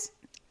this.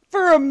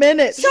 For a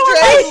minute So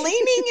straight. I'm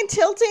leaning and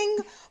tilting,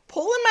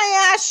 pulling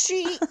my ass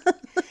cheek.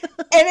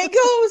 And it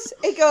goes,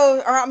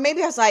 or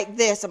maybe I was like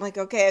this. I'm like,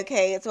 okay,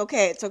 it's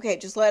okay.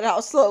 Just let it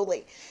out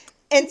slowly.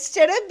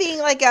 Instead of being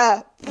like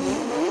a,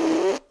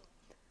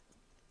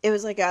 it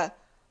was like a,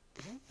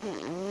 it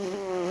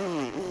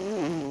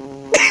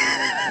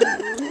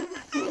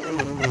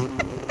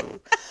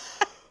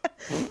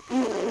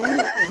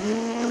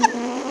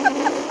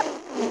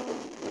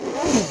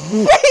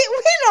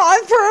went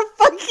on for a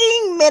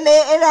fucking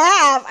minute and a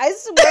half. I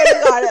swear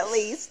to God, at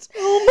least.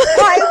 It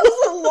was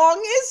the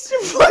longest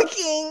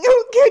fucking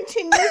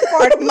continuous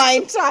part of my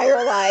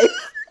entire life.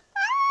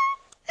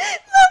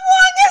 The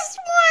longest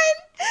one.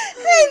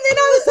 And then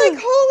I was like,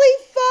 holy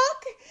fuck.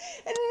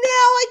 And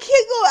now I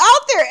can't go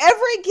out there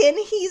ever again.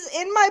 He's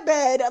in my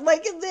bed. I'm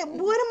like,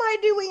 what am I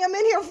doing? I'm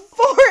in here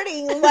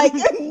farting like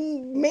a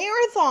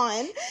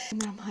marathon.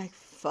 And I'm like,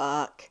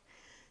 fuck.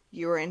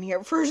 You were in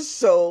here for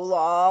so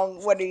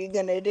long. What are you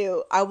going to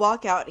do? I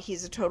walk out.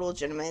 He's a total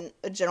gentleman.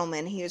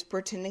 He was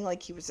pretending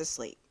like he was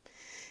asleep.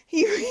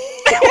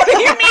 What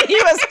do you mean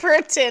he was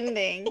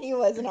pretending? He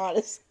was not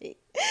asleep.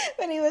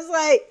 But he was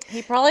like...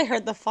 He probably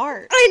heard the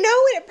fart. I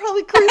know, and it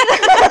probably creeped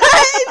him out.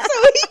 And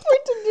so he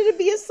pretended to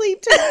be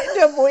asleep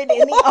to avoid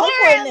any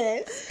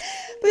awkwardness.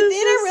 But then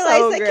I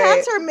realized the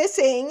cats are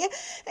missing,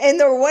 and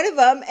there were one of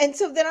them. And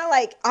so then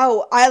I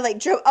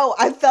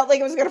felt like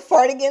I was going to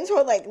fart again, so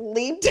I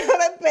leaped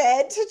out of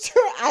bed to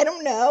try, I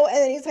don't know. And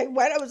then he's like,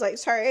 what? I was like,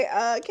 sorry,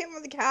 I came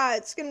with the cat.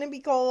 It's going to be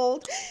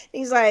cold. And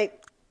he's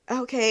like,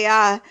 okay,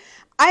 I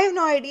have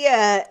no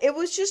idea. It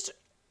was just...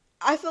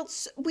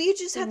 we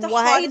just had the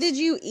Why did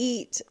you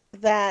eat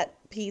that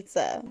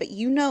pizza? But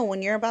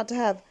when you're about to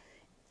have...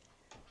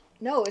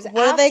 No, it was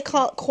what do they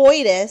call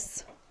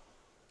coitus?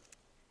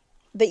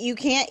 That you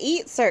can't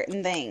eat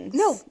certain things.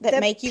 No, that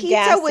make you pizza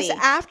gassy. was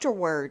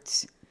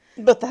afterwards.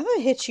 But that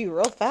would hit you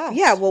real fast.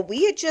 Yeah, well,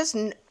 we had just,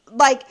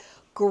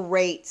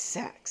 great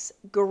sex.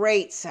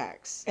 Great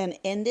sex. And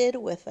ended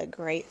with a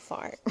great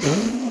fart.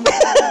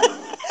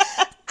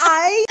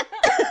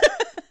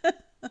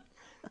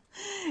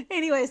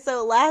 Anyway,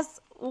 so last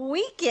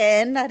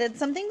weekend I did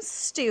something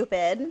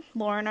stupid.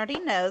 Lauren already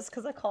knows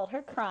because I called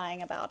her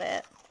crying about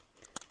it.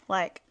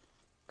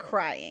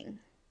 Crying.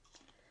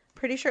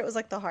 Pretty sure it was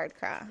the hard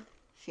cry.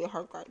 She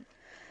hard cried.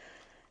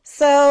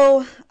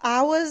 So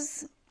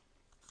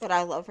But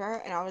I love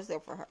her and I was there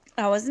for her.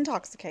 I was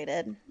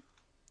intoxicated.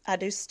 I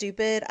do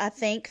stupid. I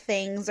think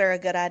things are a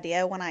good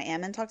idea when I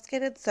am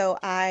intoxicated. So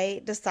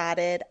I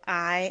decided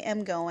I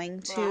am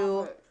going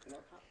to...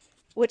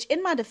 Which,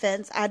 in my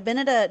defense, I'd been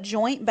at a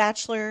joint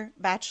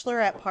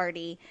bachelorette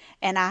party,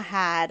 and I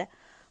had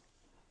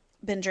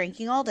been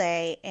drinking all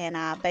day, and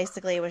I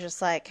basically was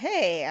just like,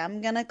 hey,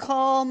 I'm going to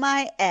call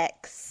my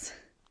ex.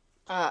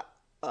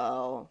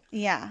 Oh.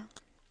 Yeah.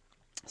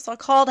 So I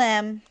called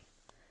him.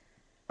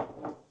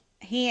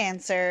 He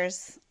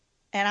answers,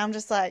 and I'm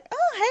just like,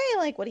 oh,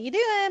 hey, what are you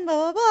doing?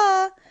 Blah, blah,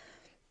 blah.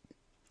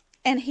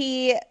 And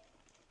he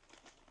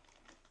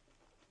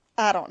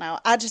I don't know.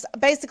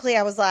 Basically,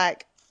 I was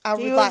like, I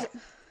He would was like,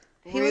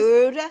 he was,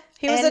 rude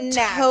he was a and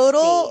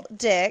total nasty.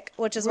 dick,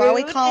 which is why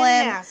we Rude call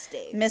and him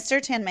nasty.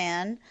 Mr. Tin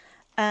Man.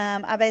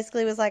 I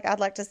basically was like, I'd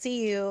like to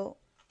see you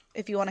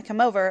if you want to come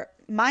over.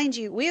 Mind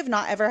you, we have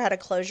not ever had a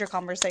closure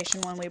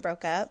conversation when we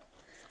broke up.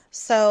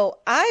 So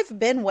I've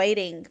been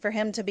waiting for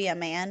him to be a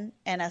man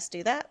and us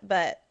do that,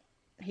 but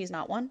he's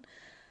not one.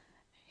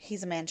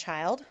 He's a man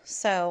child.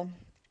 So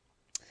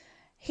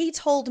he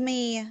told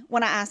me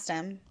when I asked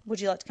him, would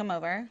you like to come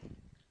over?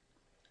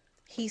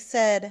 He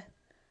said,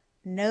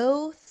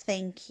 no,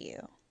 thank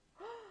you.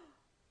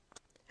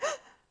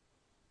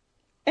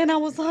 And I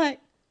was like,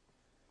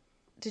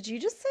 did you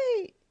just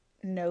say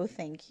no,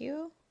 thank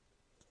you?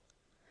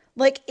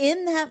 Like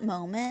in that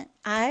moment,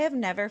 I have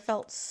never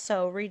felt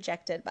so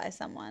rejected by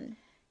someone.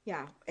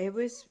 Yeah, it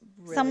was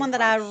really Someone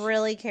that I harsh.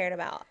 really cared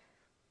about.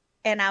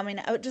 And I mean,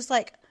 it just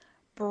like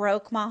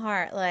broke my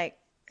heart. Like,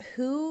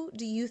 who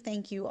do you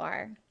think you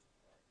are?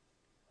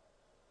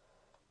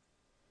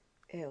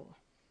 Ew.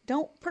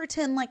 Don't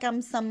pretend like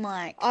I'm some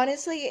like,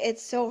 Honestly,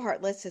 it's so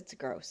heartless, it's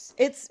gross.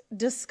 it's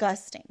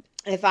disgusting.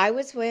 If I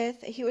was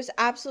with, he was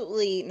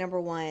absolutely number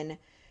one,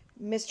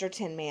 Mr.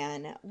 Tin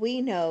Man. We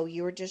know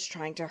you were just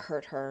trying to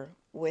hurt her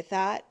with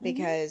that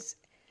because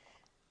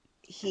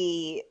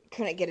he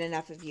couldn't get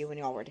enough of you when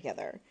y'all were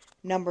together.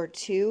 Number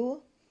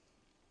two,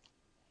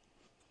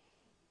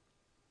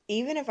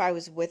 even if I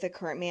was with a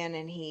current man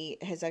and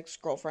his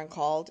ex-girlfriend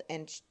called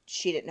and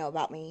she didn't know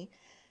about me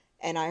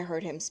and I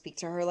heard him speak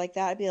to her like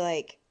that, I'd be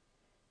like,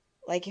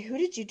 who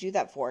did you do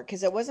that for?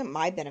 Because it wasn't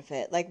my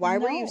benefit. Like, why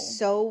were you No.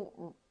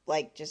 so,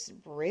 like, just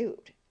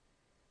rude?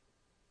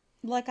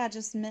 Like I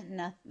just meant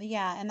nothing.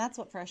 Yeah, and that's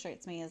what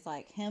frustrates me is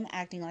like him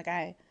acting like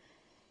I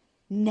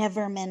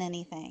never meant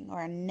anything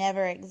or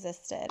never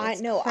existed. I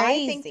It's know.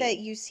 I think that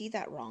crazy. you see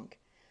that wrong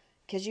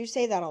because you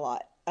say that a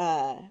lot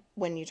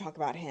when you talk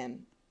about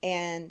him.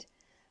 And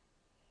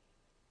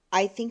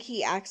I think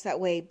he acts that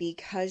way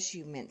because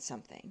you meant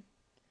something.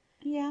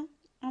 Yeah.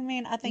 I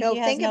mean, I think No, he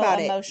has think no about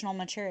it. emotional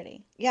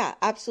maturity. Yeah,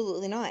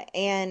 absolutely not.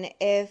 And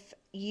if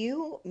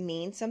you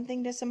mean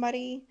something to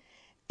somebody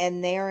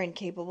and they are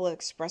incapable of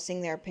expressing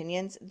their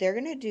opinions, they're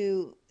going to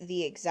do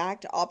the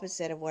exact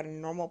opposite of what a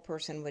normal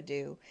person would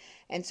do.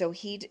 And so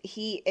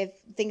if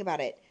think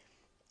about it,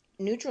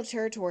 neutral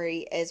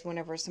territory is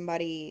whenever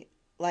somebody,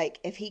 like,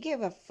 if he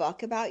gave a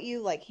fuck about you,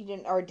 like he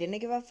didn't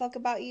give a fuck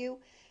about you,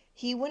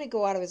 he wouldn't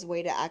go out of his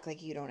way to act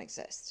like you don't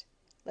exist.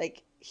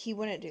 Like, he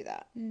wouldn't do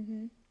that.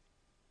 Mm-hmm.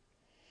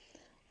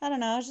 I don't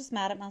know. I was just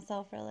mad at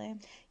myself, really.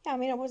 Yeah, I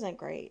mean, it wasn't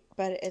great,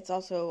 but it's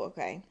also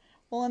okay.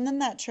 Well, and then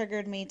that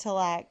triggered me to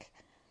like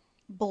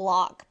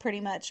block pretty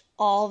much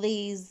all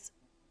these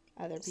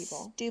Other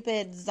people.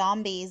 stupid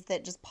zombies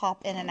that just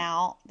pop in and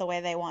out the way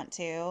they want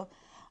to.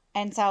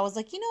 And so I was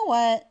like, you know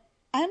what?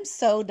 I'm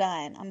so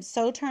done. I'm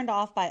so turned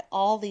off by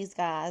all these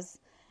guys.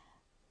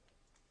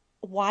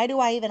 Why do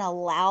I even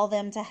allow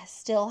them to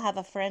still have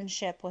a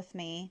friendship with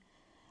me?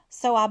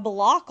 So I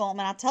block them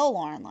and I tell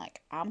Lauren, like,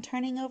 I'm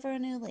turning over a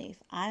new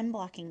leaf. I'm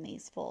blocking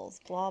these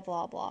fools. Blah,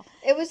 blah, blah.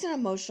 It was an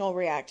emotional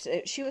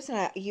reaction.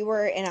 You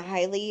were in a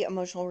highly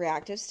emotional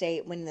reactive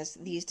state when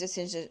these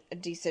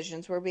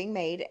decisions were being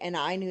made, and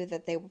I knew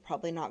that they were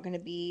probably not going to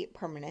be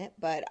permanent,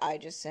 but I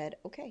just said,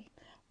 okay.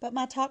 But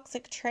my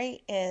toxic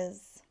trait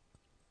is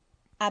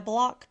I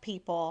block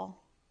people,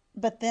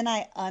 but then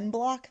I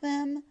unblock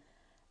them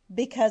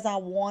because I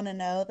want to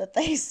know that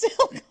they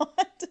still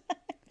contact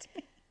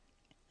me.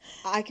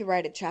 I could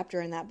write a chapter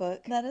in that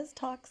book. That is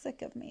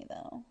toxic of me,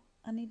 though.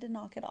 I need to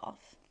knock it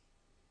off.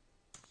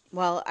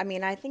 Well, I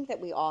mean, I think that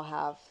we all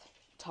have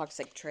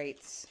toxic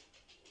traits.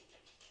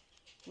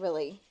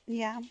 Really.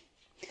 Yeah.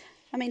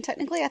 I mean,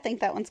 technically, I think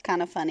that one's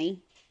kind of funny.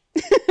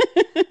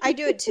 I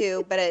do it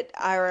too, but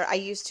I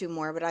used to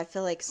more, but I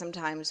feel like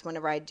sometimes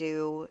whenever I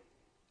do,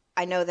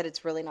 I know that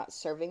it's really not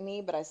serving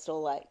me, but I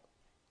still like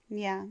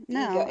Yeah. ego.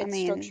 No, I It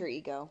mean, strokes your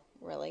ego,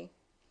 really.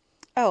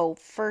 oh,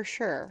 for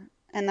sure.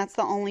 And that's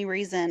the only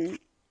reason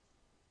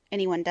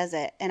anyone does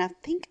it. And I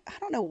think, I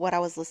don't know what I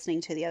was listening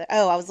to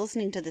I was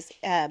listening to this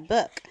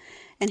book,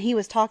 and he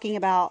was talking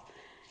about,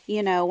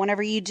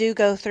 whenever you do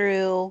go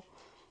through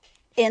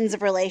ends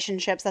of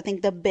relationships, I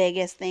think the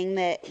biggest thing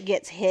that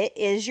gets hit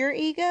is your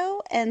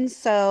ego. And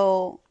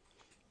so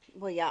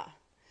Well, yeah.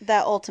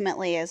 that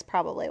ultimately is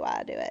probably why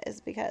I do it, is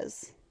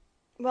because,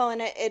 Well,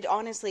 and it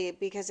honestly,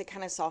 because it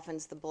kind of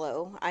softens the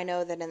blow. I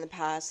know that in the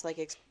past, like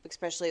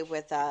especially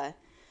with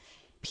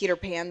Peter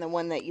Pan, the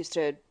one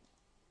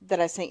that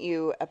I sent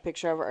you a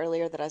picture of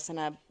earlier, that I sent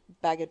a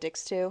bag of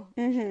dicks to.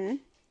 mm-hmm.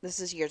 This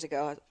is years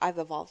ago. I've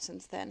evolved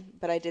since then,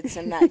 but I did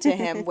send that to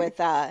him with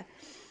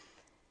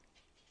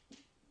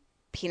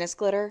penis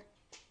glitter.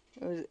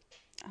 I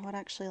would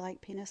actually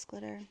like penis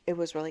glitter. It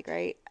was really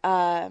great.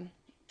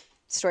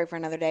 Story for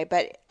another day,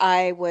 but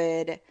I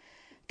would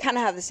kind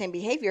of have the same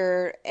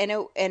behavior, and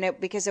it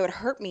because it would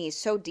hurt me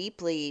so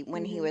deeply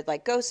when he would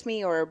like ghost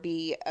me or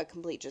be a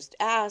complete just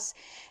ass,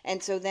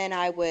 and so then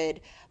I would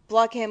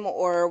block him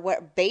or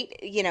bait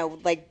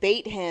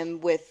him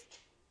with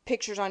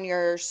pictures on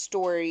your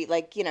story,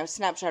 like,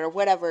 Snapchat or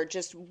whatever,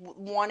 just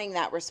wanting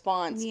that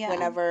response Yeah.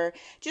 whenever,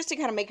 just to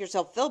kind of make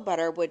yourself feel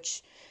better,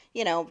 which,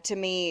 to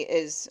me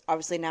is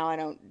obviously now I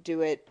don't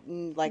do it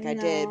like I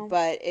did, No.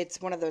 but it's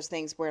one of those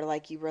things where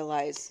like you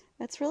realize,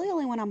 It's really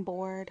only when I'm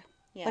bored.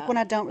 Like yeah, when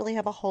I don't really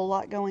have a whole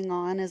lot going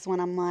on is when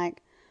I'm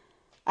like,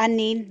 I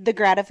need the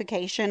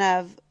gratification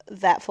of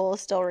that fool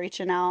is still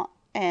reaching out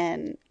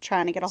and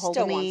trying to get a hold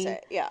of still wants me.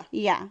 it. Yeah.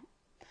 Yeah.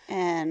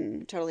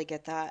 And Totally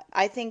get that.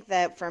 I think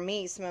that for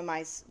me, some of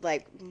my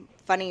like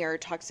funnier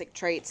toxic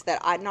traits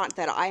that I not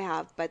that I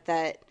have, but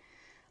that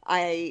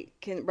I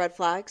can red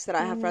flags that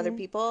I have for other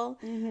people.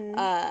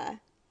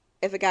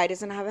 If a guy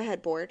doesn't have a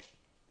headboard,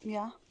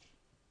 yeah.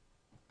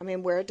 I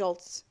mean, we're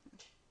adults.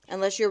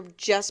 Unless you're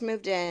just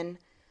moved in,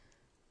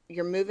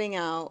 you're moving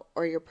out,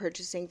 or you're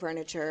purchasing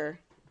furniture.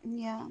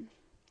 Yeah.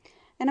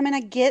 And I mean, I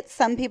get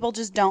some people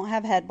just don't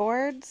have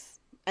headboards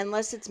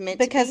Unless it's meant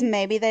because to be.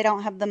 maybe they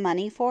don't have the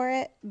money for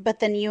it. But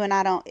then you and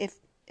I don't,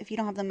 if you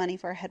don't have the money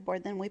for a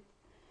headboard, then we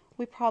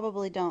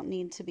probably don't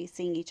need to be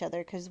seeing each other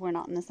because we're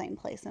not in the same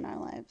place in our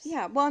lives.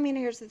 Yeah. Well, I mean,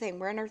 here's the thing: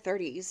 we're in our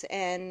 30s,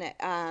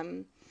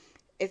 and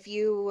if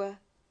you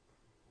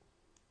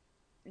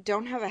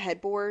don't have a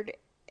headboard,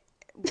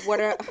 what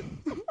are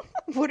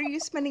what are you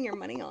spending your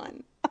money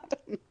on?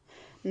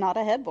 Not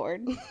a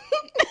headboard.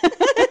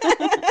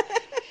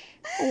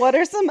 What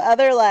are some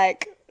other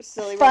like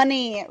Silly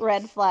funny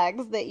red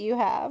flags that you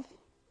have?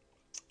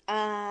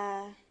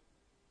 I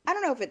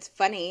don't know if it's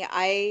funny.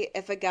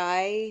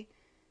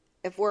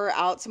 If we're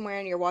out somewhere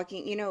and you're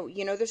walking,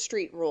 the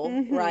street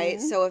rule, right?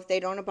 So if they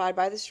don't abide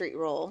by the street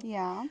rule,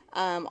 Yeah.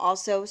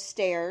 also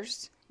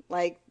stairs,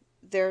 like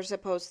they're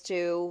supposed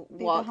to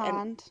walk behind.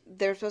 and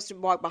they're supposed to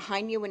walk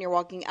behind you when you're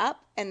walking up,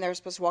 and they're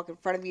supposed to walk in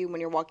front of you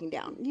when you're walking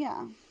down.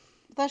 Yeah.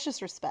 That's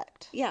just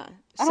respect. Yeah.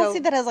 I don't see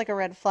that as like a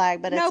red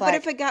flag, but No, it's but like,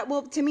 if a guy,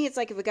 well, to me, it's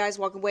like if a guy's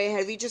walking way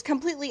ahead of you, just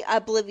completely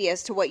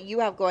oblivious to what you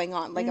have going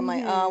on. Like, I'm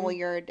like, oh, well,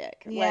 you're a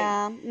dick.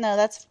 yeah, no,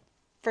 that's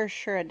for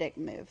sure a dick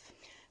move.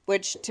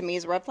 Which to me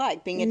is a red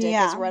flag. Being a dick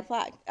is a red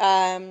flag.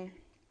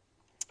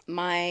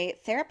 My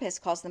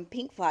therapist calls them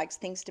pink flags,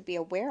 things to be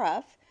aware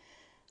of,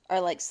 are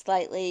like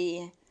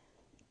slightly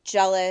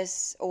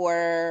jealous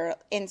or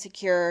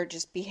insecure,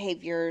 just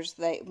behaviors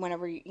that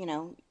whenever,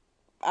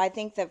 I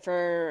think that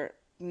for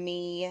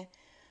me,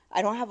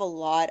 I don't have a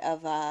lot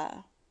of,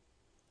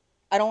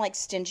 I don't like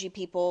stingy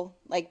people.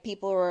 Like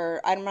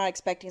I'm not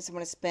expecting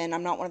someone to spend.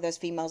 I'm not one of those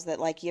females that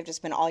like, you have to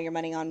spend all your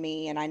money on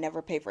me and I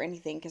never pay for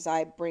anything because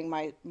I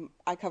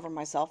cover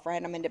myself,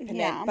 right? I'm independent.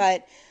 Yeah.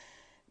 But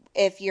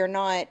if you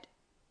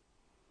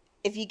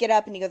get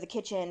up and you go to the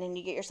kitchen and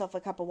you get yourself a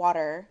cup of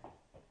water,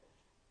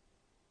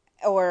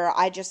 or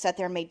I just sat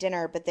there and made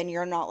dinner, but then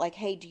you're not like,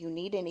 hey, do you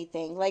need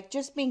anything? Like,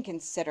 just being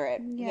considerate,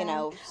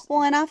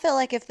 Well, and I feel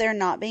like if they're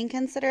not being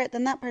considerate,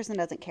 then that person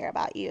doesn't care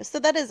about you. So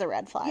that is a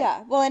red flag.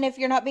 Yeah. Well, and if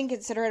you're not being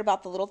considerate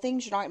about the little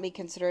things, you're not going to be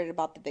considerate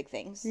about the big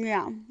things.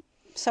 Yeah.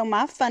 So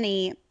my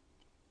funny,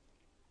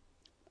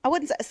 I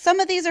wouldn't say, some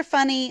of these are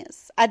funny.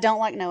 I don't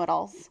like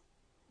know-it-alls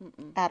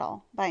at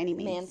all, by any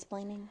means.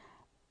 Mansplaining.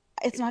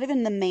 It's not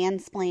even the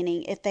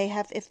mansplaining.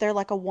 If they're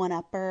like a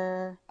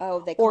one-upper,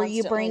 They or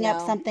you bring know.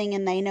 up something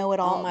and they know it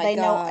all. my They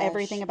know gosh.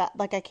 everything about,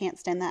 like, I can't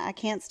stand that. I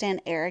can't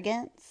stand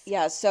arrogance.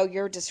 Yeah, so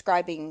you're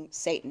describing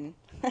Satan.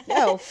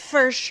 Oh,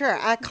 for sure.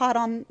 I caught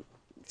on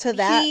to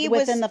that He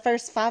within was- the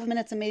first 5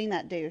 minutes of meeting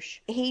that douche.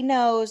 He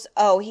knows,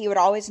 he would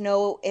always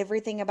know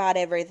everything about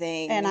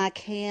everything. And I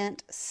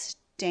can't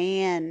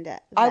stand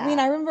that. I mean,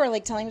 I remember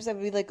like telling him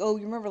something, be like, oh,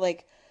 you remember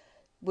like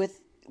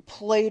with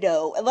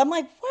Play-Doh? And I'm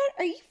like, what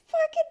are you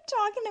fucking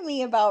talking to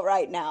me about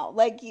right now?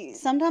 Like,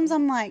 Sometimes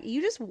I'm like,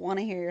 you just want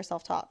to hear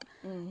yourself talk.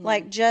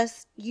 Like,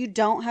 just, you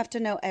don't have to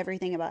know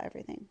everything about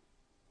everything.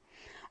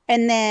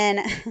 And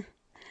then,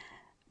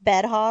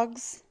 bed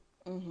hogs.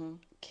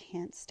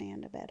 Can't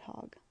stand a bed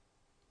hog.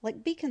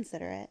 Like, be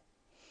considerate.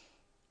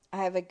 I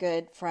have a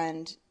good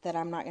friend that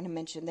I'm not going to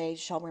mention. They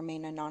shall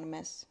remain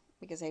anonymous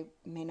because they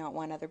may not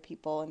want other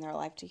people in their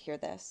life to hear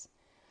this.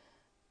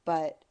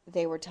 But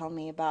they were telling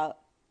me about,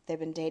 they've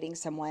been dating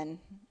someone,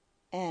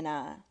 and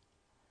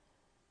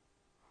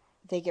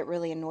they get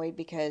really annoyed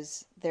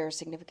because their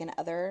significant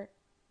other,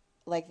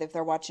 like if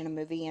they're watching a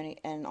movie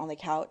and on the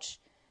couch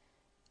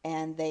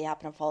and they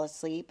happen to fall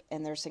asleep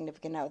and their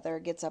significant other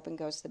gets up and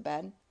goes to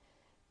bed,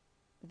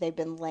 they've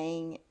been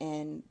laying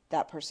in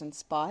that person's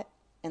spot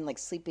and like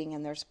sleeping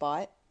in their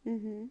spot.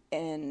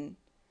 And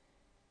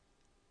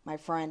my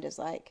friend is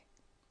like,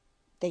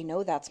 they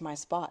know that's my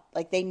spot.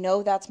 Like, they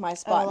know that's my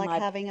spot. Oh,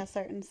 like having a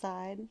certain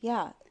side.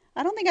 Yeah.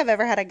 I don't think I've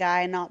ever had a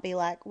guy not be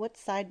like, what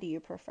side do you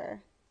prefer?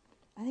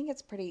 I think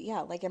it's pretty, yeah,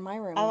 like in my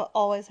room. I've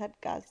always had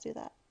guys do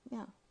that.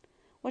 Yeah.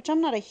 Which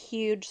I'm not a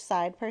huge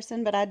side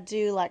person, but I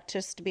do like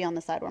just to be on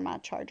the side where my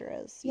charger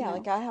is. Yeah,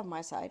 like I have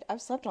my side.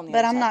 I've slept on the But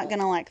other I'm side. not going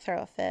to like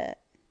throw a fit.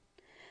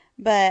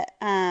 But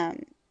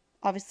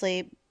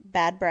obviously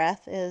bad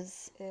breath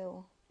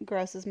Ew.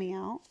 grosses me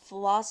out.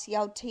 Floss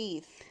your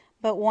teeth.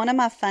 But one of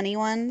my funny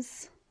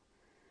ones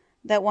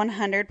that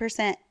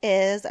 100%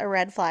 is a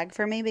red flag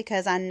for me,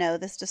 because I know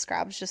this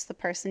describes just the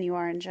person you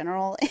are in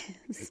general,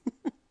 is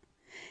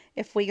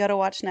if we go to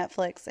watch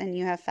Netflix and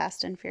you have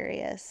Fast and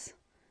Furious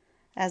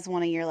as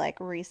one of your like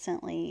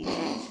recently,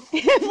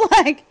 if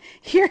like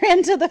you're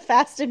into the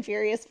Fast and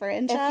Furious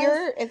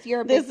franchise, If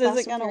you're a big this Fast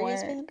isn't and gonna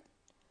Furious work. fan,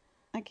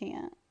 I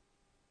can't.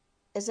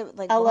 is it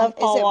like I Von? love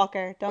Paul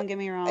Walker. Don't get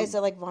me wrong. Is it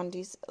like Von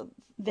Diesel?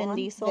 Vin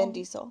Diesel. Vin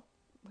Diesel.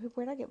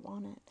 Where'd I get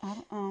Vaughn at? I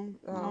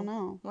don't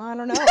know. Well, I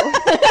don't know.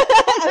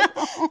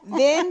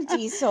 Vin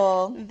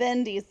Diesel.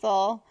 Vin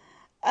Diesel.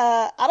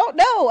 I don't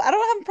know. I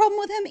don't have a problem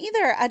with him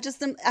either.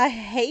 I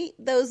hate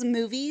those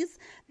movies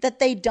that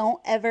they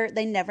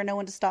never know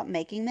when to stop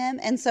making them.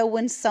 And so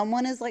when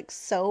someone is like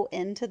so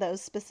into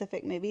those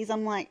specific movies,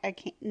 I'm like, I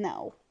can't,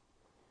 no,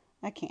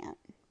 I can't.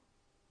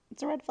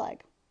 It's a red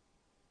flag.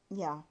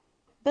 Yeah.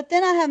 But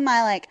then I have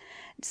my like,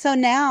 so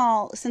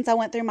now since I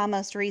went through my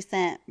most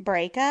recent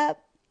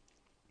breakup,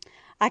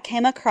 I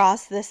came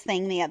across this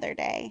thing the other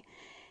day,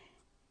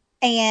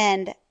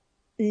 and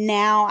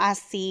now I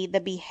see the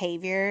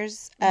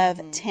behaviors of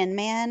Tin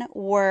Man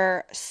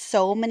were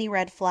so many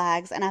red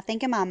flags. And I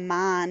think in my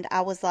mind,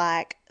 I was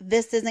like,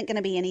 this isn't going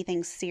to be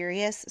anything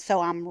serious,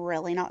 so I'm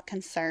really not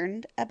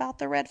concerned about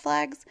the red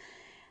flags.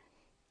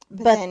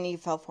 But then you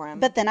fell for him.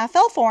 But then I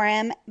fell for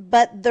him.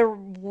 But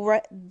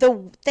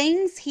the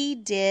things he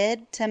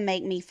did to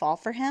make me fall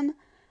for him,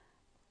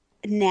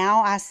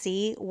 now I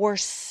see were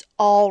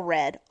all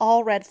red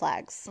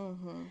flags.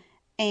 Mm-hmm.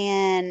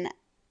 And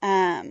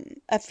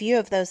a few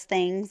of those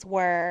things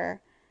were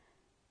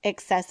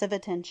excessive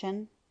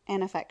attention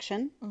and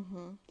affection,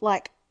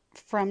 like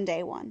from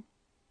day one.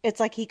 It's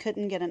like he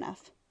couldn't get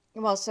enough.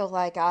 Well, so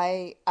like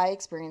I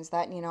experienced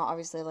that, you know,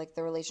 obviously like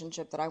the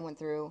relationship that I went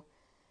through,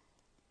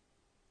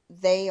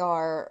 they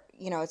are,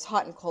 you know, it's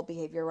hot and cold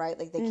behavior, right?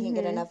 Like they can't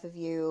get enough of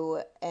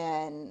you,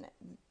 and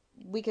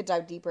we could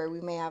dive deeper. We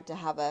may have to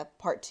have a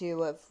part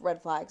 2 of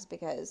red flags,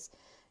 because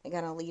it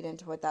kind of lead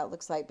into what that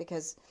looks like,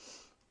 because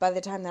by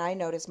the time that I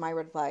noticed my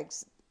red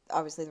flags,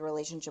 obviously the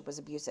relationship was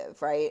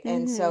abusive, right?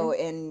 And so,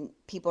 and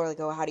people are like,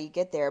 oh, how do you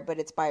get there? But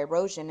it's by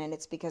erosion, and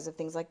it's because of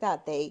things like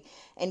that. They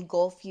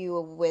engulf you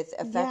with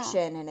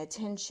affection and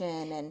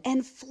attention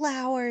and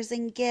flowers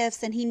and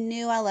gifts. And he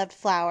knew I loved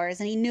flowers,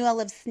 and he knew I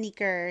loved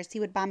sneakers. He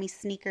would buy me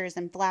sneakers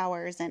and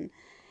flowers, and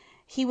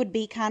he would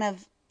be kind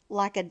of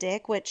like a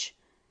dick, which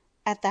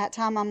at that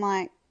time I'm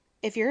like,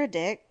 if you're a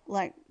dick,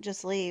 like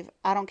just leave.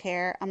 I don't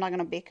care. I'm not going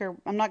to bicker.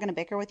 I'm not going to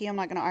bicker with you. I'm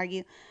not going to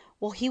argue.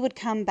 Well, he would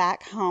come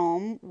back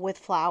home with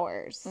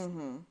flowers.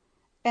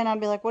 And I'd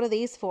be like, what are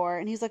these for?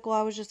 And he's like, well,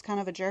 I was just kind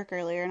of a jerk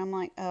earlier. And I'm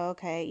like, oh,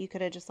 okay. You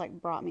could have just like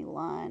brought me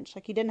lunch.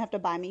 Like you didn't have to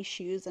buy me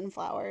shoes and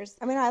flowers.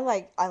 I mean, I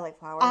like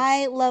flowers.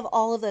 I love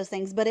all of those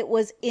things, but it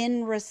was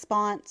in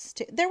response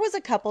to, there was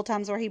a couple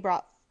times where he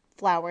brought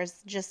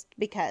flowers just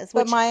because.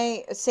 But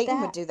Satan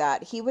would do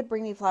that. He would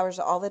bring me flowers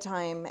all the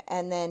time.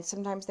 And then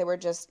sometimes they were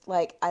just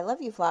like, I love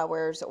you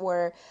flowers,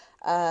 or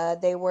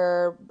they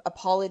were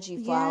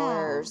apology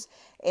flowers.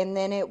 And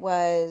then it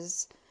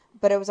was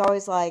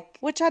always like,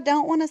 which I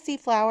don't want to see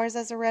flowers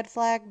as a red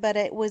flag, but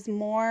it was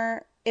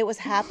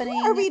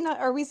happening.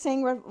 Are we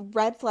saying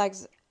red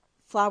flags,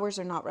 flowers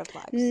are not red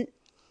flags?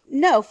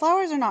 No,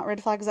 flowers are not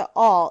red flags at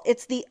all.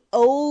 It's the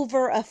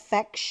over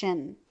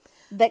affection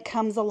that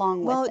comes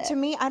along with it. Well, to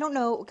me, I don't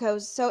know,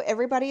 because so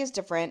everybody is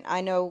different.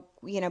 I know,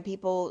 you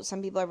know,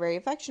 some people are very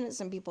affectionate,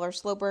 some people are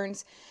slow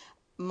burns.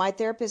 My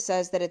therapist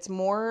says that it's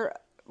more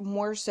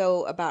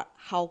so about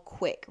how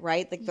quick,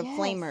 right? Like the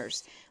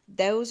flamers.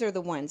 Those are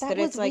the ones that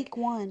it's like week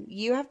 1.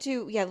 You have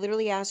to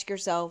literally ask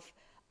yourself,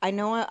 I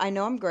know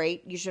I'm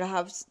great. You should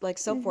have like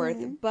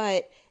self-worth,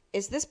 but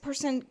is this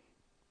person,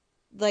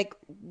 like,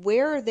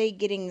 where are they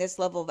getting this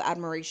level of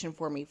admiration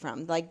for me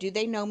from? Like, do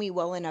they know me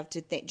well enough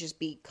to just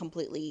be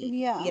completely,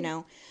 you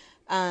know?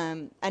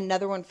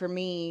 Another one for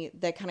me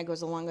that kind of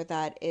goes along with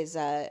that is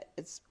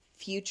it's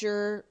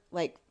future,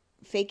 like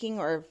faking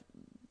or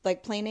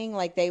like planning,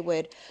 like they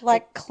would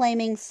like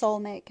claiming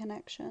soulmate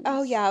connections.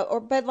 Oh yeah,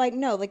 but like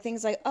no, like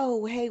things like,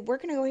 oh hey, we're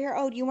gonna go here.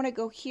 Oh, do you want to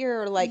go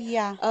here? Or like,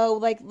 oh,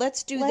 like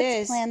let's this.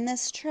 Let's plan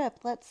this trip.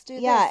 Let's do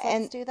this.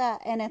 Let's do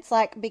that. And it's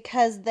like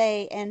because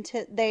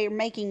they're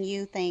making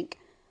you think,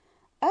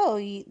 oh,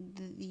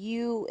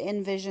 you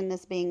envision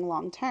this being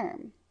long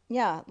term.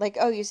 Yeah, like,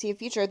 oh, you see a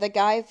future. The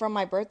guy from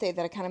my birthday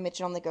that I kind of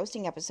mentioned on the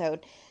ghosting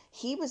episode,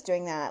 he was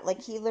doing that.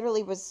 Like he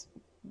literally was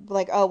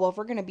like, oh well, if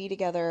we're gonna be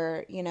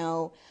together, you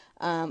know.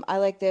 I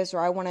like this, or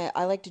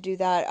I like to do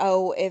that.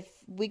 Oh, if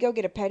we go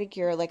get a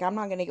pedicure, like I'm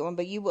not going to get one,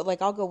 but you would,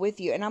 like, I'll go with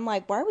you. And I'm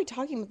like, why are we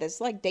talking about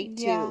this? Like date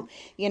 2,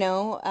 you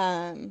know?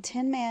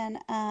 Tin Man,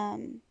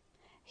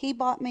 he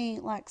bought me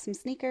like some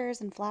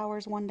sneakers and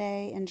flowers one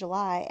day in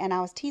July, and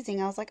I was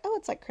teasing. I was like, oh,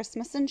 it's like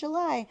Christmas in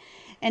July.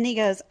 And he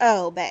goes,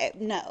 oh, babe,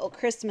 no,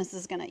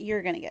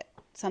 you're going to get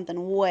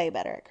something way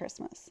better at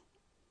Christmas.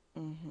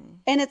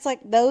 And it's like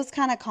those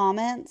kind of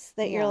comments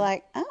that you're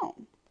like, oh.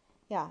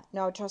 Yeah,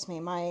 no, trust me,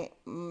 my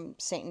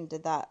Satan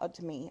did that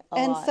to me a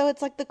lot. And so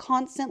it's like the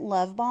constant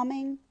love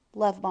bomb.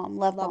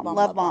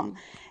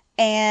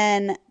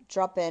 And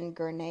drop in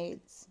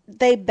grenades.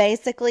 They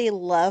basically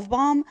love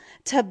bomb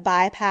to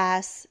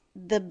bypass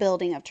the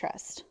building of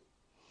trust.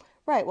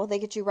 Right. Well, they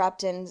get you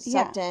wrapped in,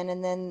 Yeah. sucked in,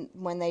 and then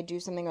when they do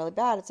something really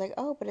bad, it's like,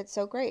 oh, but it's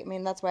so great. I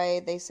mean, that's why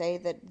they say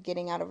that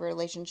getting out of a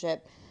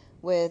relationship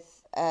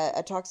with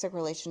a toxic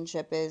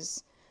relationship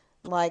is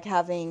like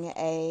having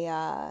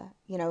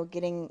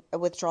getting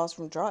withdrawals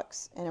from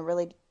drugs. And it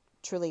really,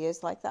 truly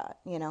is like that.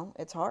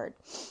 It's hard.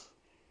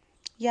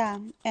 Yeah.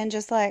 And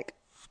just like,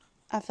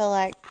 I feel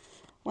like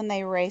when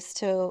they race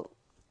to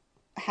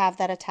have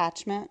that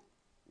attachment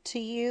to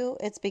you,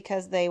 it's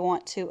because they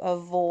want to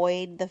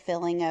avoid the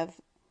feeling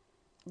of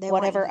They want,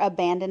 whatever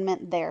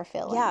abandonment they're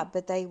yeah, feeling.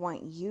 but they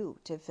want you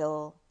to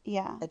feel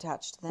Yeah.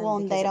 attached to them Well,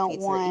 and because they it don't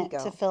feeds their want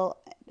to ego. feel,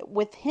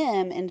 with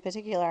him in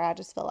particular, I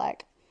just feel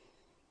like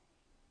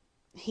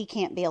he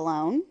can't be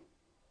alone.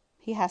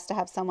 He has to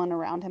have someone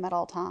around him at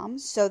all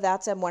times. So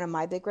that's one of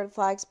my big red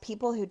flags.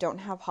 People who don't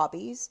have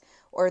hobbies,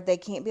 or they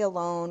can't be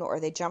alone, or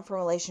they jump from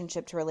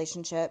relationship to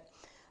relationship.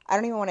 I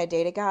don't even want to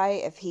date a guy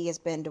if he has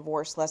been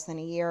divorced less than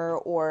a year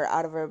or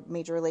out of a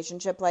major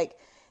relationship. Like,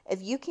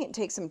 if you can't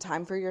take some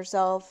time for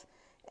yourself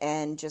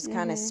and just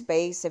kind of Mm-hmm.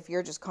 space, if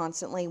you're just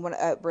constantly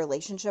a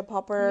relationship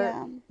hopper,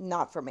 Yeah.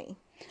 not for me.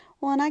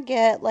 Well, and I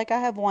get, like, I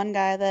have one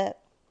guy that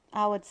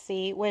I would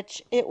see,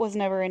 which it was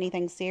never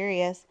anything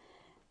serious,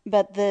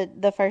 but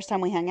the first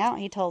time we hung out,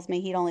 he tells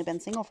me he'd only been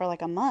single for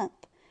like a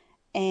month.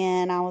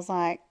 And I was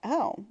like,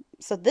 "Oh,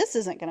 so this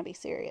isn't going to be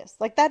serious."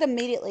 Like that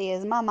immediately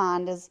is my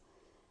mind is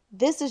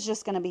this is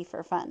just going to be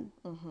for fun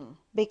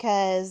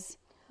because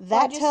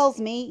Well, I that just, tells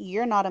me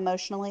you're not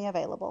emotionally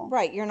available.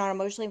 right, you're not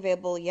emotionally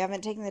available. You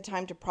haven't taken the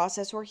time to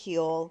process or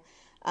heal.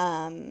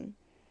 Um,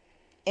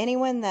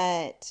 Anyone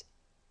that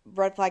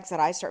red flags that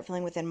I start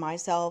feeling within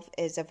myself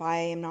is if I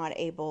am not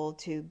able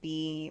to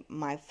be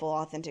my full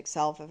authentic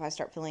self, if I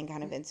start feeling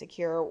kind of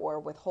insecure or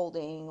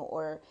withholding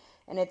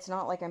and it's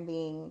not like I'm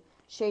being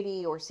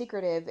shady or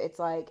secretive, it's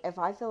like if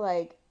I feel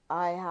like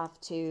I have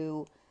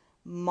to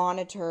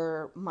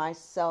monitor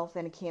myself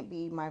and it can't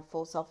be my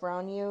full self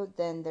around you,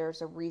 then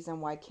there's a reason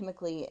why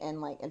chemically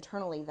and like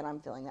internally that I'm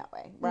feeling that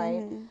way,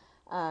 right? Hmm.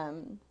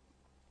 Um,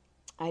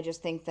 I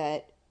just think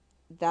that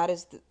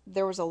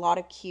there was a lot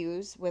of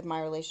cues with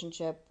my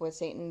relationship with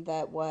Satan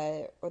that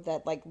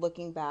like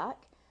looking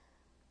back,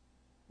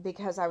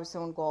 because I was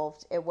so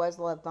engulfed, it was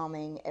love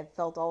bombing. It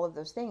felt all of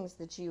those things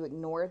that you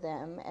ignore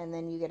them and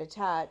then you get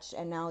attached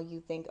and now you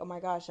think, oh my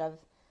gosh, I've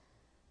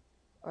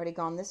already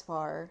gone this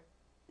far.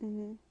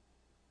 Hmm.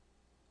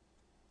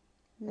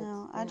 It's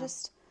No, yeah.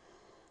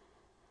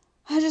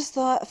 I just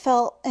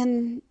felt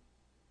in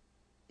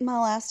my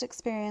last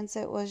experience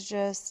it was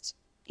just,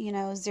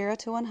 0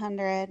 to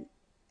 100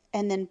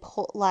 and then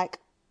pull like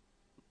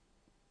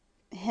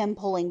him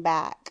pulling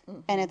back.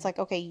 And Hmm. it's like,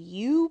 okay,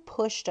 you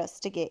pushed us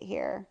to get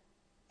here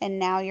and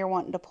now you're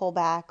wanting to pull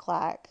back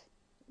like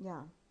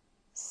Yeah.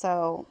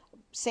 so.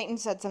 Satan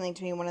said something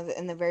to me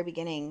in the very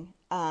beginning,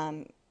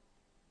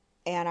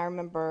 and I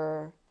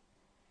remember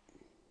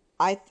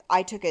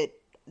I took it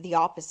the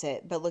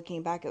opposite, but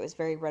looking back, it was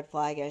very red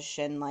flagish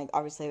and like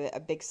obviously a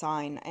big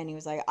sign. And he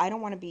was like, "I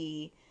don't want to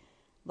be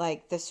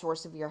like the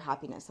source of your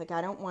happiness. Like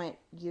I don't want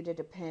you to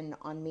depend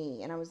on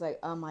me." And I was like,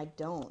 I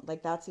don't.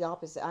 Like that's the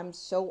opposite. I'm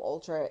so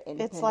ultra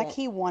It's like independent.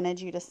 he wanted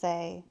you to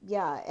say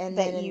Yeah, and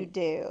that then you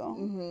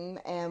do.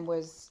 and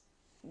was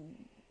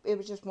it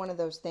was just one of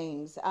those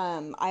things.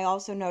 I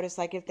also noticed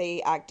like if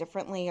they act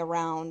differently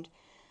around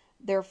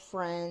their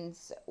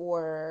friends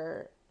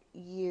or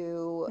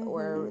you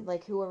or Hmm.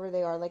 like whoever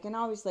they are, like, and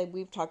obviously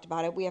we've talked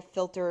about it, we have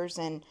filters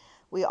and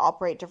we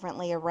operate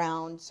differently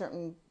around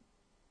certain,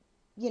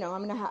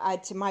 I'm gonna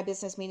add to my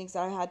business meetings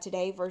that I had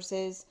today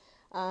versus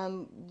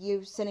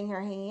you sitting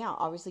here hanging out.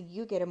 Obviously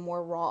you get a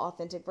more raw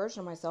authentic version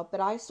of myself, but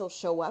I still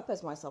show up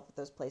as myself at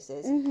those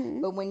places.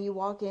 Hmm. But when you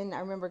walk in, I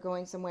remember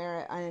going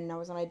somewhere and I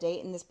was on a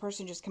date and this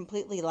person just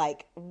completely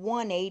like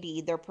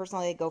 180 their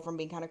personality, go from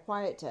being kind of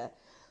quiet to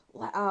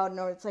loud.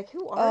 No, it's like,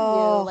 who are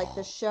you? Like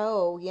the Oh,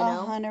 show,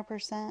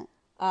 100%.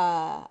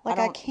 I Like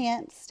I don't,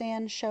 can't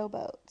stand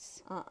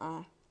showboats.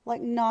 uh-uh.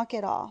 Like knock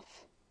it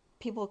off.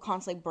 People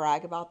constantly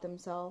brag about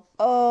themselves.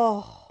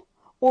 Oh,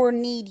 or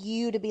need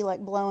you to be like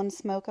blowing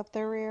smoke up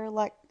their rear.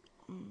 Like,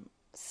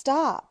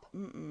 stop.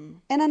 Mm-mm.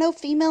 And I know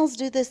females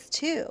do this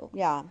too.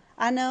 Yeah.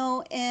 I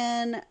know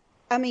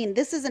I mean,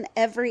 this is in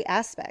every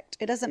aspect.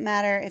 It doesn't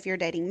matter if you're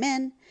dating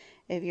men,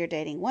 if you're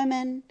dating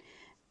women,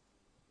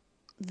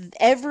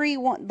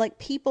 everyone, like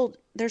people,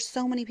 there's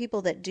so many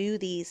people that do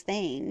these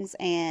things.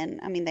 And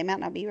I mean, they might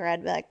not be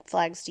red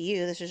flags to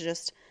you. This is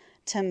just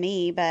to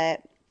me,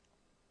 but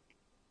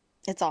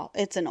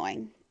it's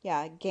annoying.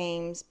 Yeah,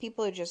 games.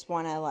 People who just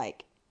want to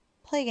like,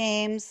 Play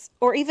games,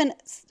 or even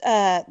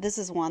this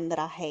is one that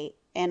I hate,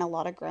 and a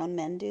lot of grown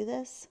men do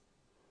this,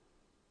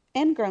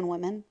 and grown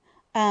women.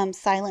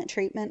 Silent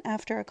treatment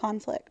after a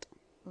conflict.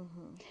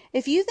 hmm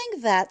If you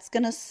think that's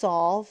gonna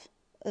solve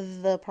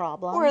the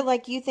or problem,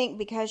 like you think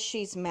because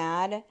she's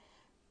mad,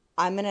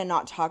 I'm gonna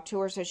not talk to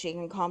her so she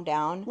can calm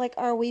down. Like,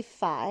 are we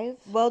 5?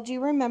 Well, do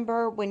you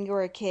remember when you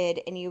were a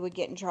kid and you would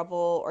get in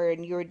trouble or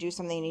you would do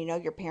something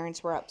and your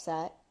parents were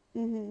upset?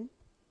 Mm-hmm.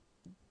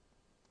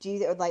 Do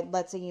you, like,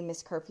 let's say you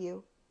miss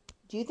curfew?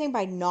 Do you think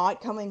by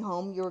not coming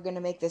home you were going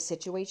to make the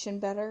situation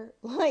better?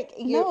 Like,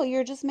 No,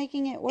 you're just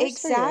making it worse for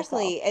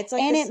exactly. yourself. It's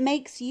like and this, it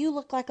makes you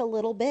look like a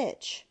little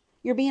bitch.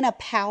 You're being a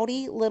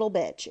pouty little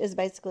bitch is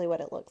basically what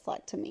it looks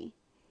like to me.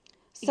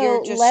 So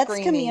you're just let's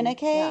screaming.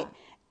 communicate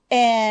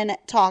and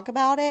talk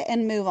about it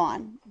and move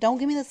on. Don't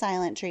give me the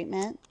silent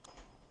treatment.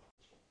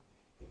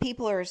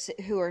 People are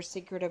who are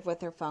secretive with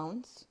their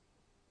phones.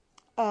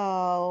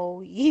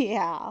 Oh,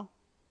 yeah.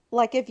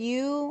 Like if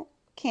you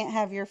can't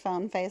have your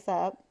phone face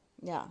up.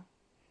 Yeah.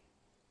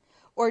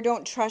 Or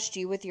don't trust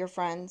you with your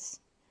friends.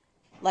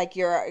 Like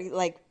you're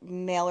like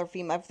male or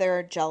female if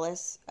they're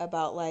jealous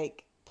about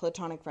like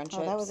platonic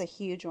friendships. Oh, that was a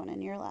huge one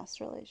in your last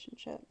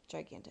relationship.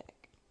 Gigantic.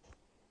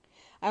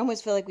 I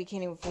almost feel like we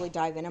can't even fully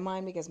dive into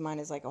mine because mine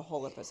is like a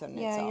whole episode in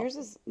itself. Yeah, yours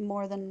is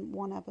more than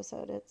one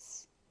episode.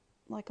 It's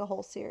like a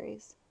whole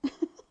series.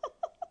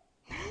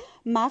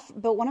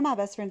 But one of my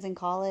best friends in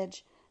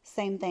college,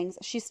 same things.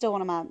 She's still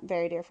one of my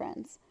very dear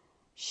friends.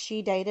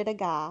 She dated a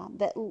guy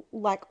that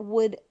like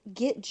would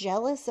get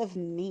jealous of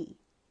me.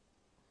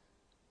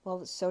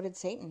 Well, so did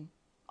Satan.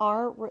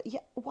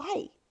 Yeah,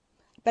 why?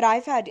 But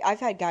I've had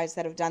guys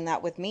that have done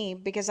that with me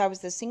because I was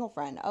the single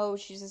friend. Oh,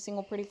 she's a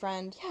single pretty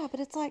friend. Yeah, but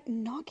it's like,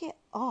 knock it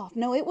off.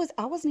 No,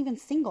 I wasn't even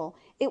single.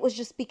 It was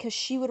just because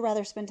she would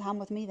rather spend time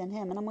with me than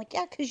him. And I'm like,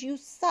 yeah, because you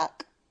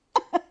suck.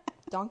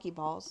 Donkey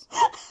balls.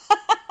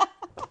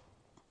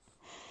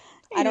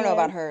 I don't know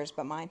about hers,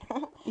 but mine.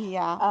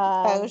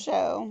 Yeah.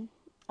 Show.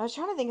 I was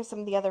trying to think of some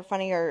of the other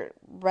funnier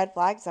red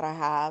flags that I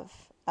have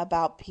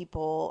about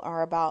people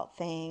or about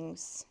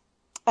things.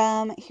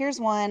 Here's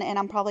one, and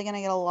I'm probably going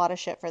to get a lot of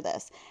shit for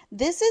this.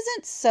 This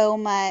isn't so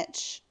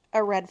much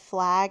a red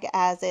flag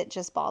as it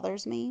just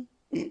bothers me.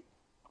 This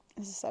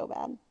is so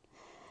bad.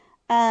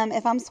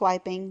 If I'm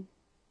swiping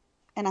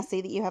and I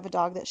see that you have a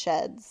dog that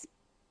sheds.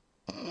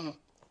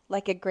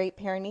 Like a Great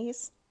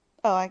Pyrenees?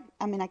 Oh,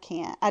 I mean, I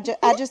can't.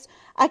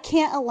 I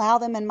can't allow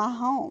them in my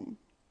home.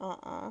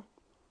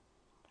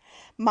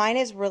 Mine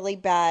is really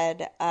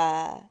bad,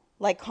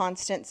 like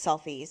constant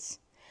selfies.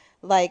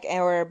 Like,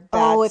 or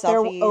bad Oh, if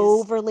selfies. they're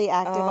overly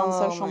active on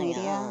social my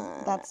media,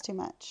 God. that's too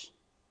much.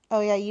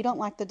 Oh, yeah, you don't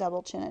like the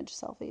double chin edge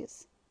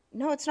selfies.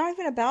 No, it's not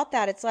even about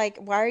that. It's like,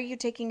 why are you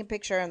taking a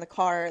picture in the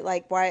car?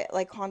 Like, why,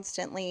 like,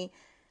 constantly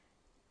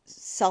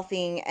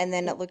selfieing and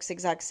then it looks the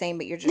exact same,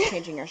 but you're just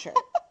changing your shirt.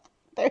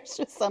 There's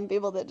just some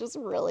people that just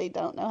really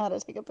don't know how to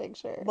take a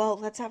picture. Well,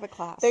 let's have a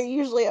class. They're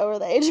usually over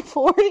the age of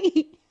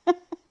 40.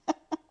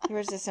 There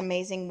was this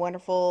amazing,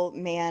 wonderful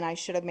man I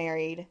should have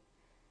married.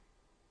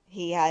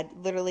 He had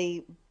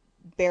literally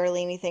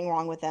barely anything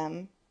wrong with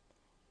him.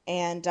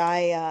 And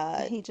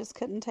He just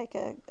couldn't take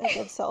a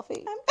good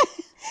selfie.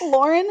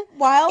 Lauren,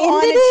 while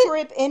on a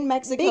trip in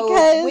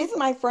Mexico with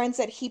my friends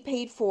that he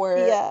paid for,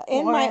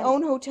 in my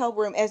own hotel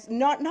room, as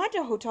not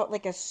a hotel,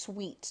 like a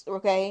suite,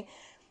 okay?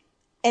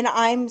 And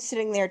I'm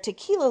sitting there,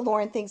 tequila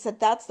Lauren thinks that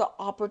that's the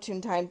opportune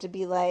time to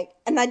be like,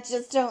 and I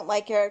just don't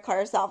like your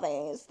car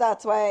selfies.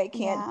 That's why I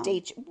can't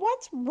date you.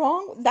 What's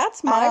wrong?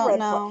 That's my red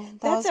flag.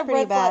 That's a pretty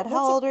red bad. flag.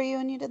 How old were you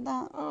when you did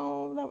that?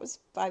 Oh, that was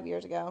 5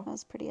 years ago. That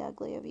was pretty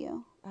ugly of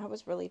you. That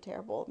was really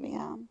terrible of me.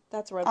 Yeah.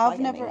 That's a red flag.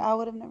 I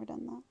would have never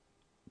done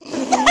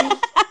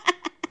that.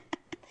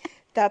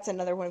 That's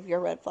another one of your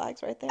red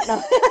flags right there.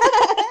 No.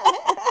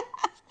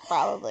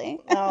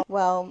 Probably.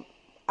 Well,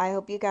 I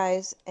hope you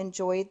guys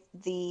enjoyed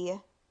the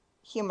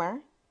humor.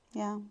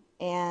 Yeah.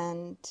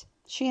 And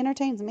she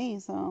entertains me,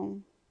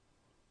 so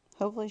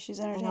hopefully she's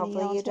entertaining and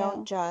hopefully you too.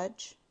 don't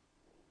judge.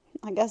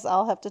 I guess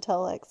I'll have to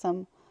tell like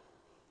some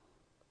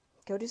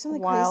go do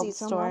something wild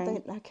crazy.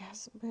 story. I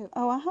guess.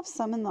 Oh, I have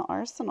some in the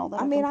arsenal.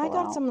 That I mean, I can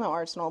got pull some in the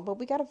arsenal, but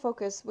we got to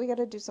focus. We got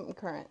to do something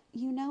current.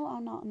 You know,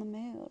 I'm not in the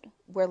mood.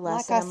 We're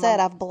less. Like I said,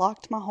 I've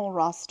blocked my whole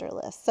roster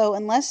list. So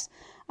unless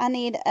I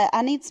need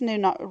some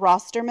new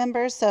roster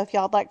members. So if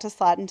y'all'd like to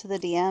slide into the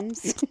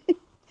DMs,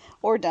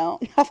 or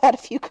don't, I've had a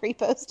few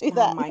creepos do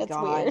that. Oh my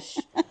gosh.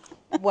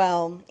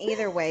 Well,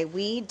 either way,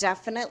 we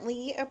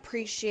definitely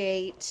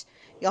appreciate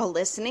y'all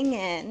listening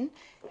in,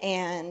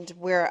 and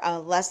we're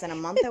less than a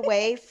month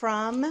away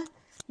from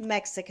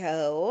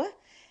Mexico,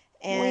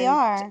 and we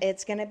are.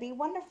 It's gonna be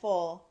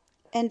wonderful.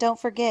 And don't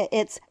forget,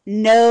 it's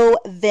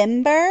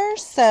November,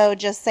 so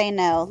just say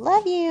no.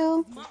 Love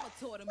you. Mama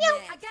taught him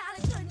that.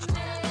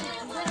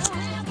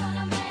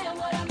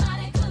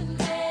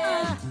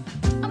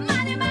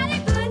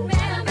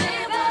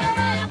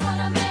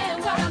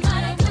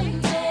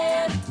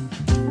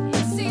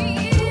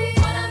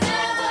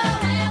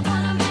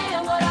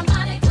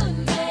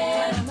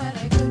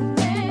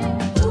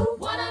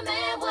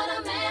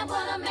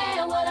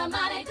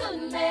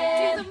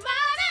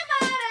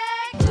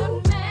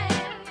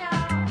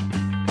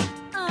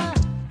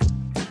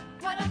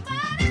 What a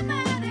mighty,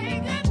 mighty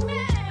good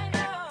man,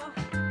 oh.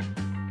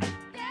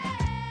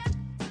 Yeah.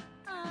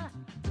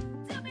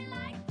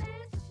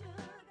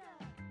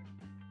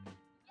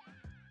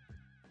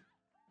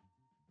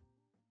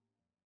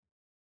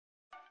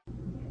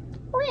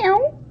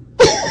 Meow.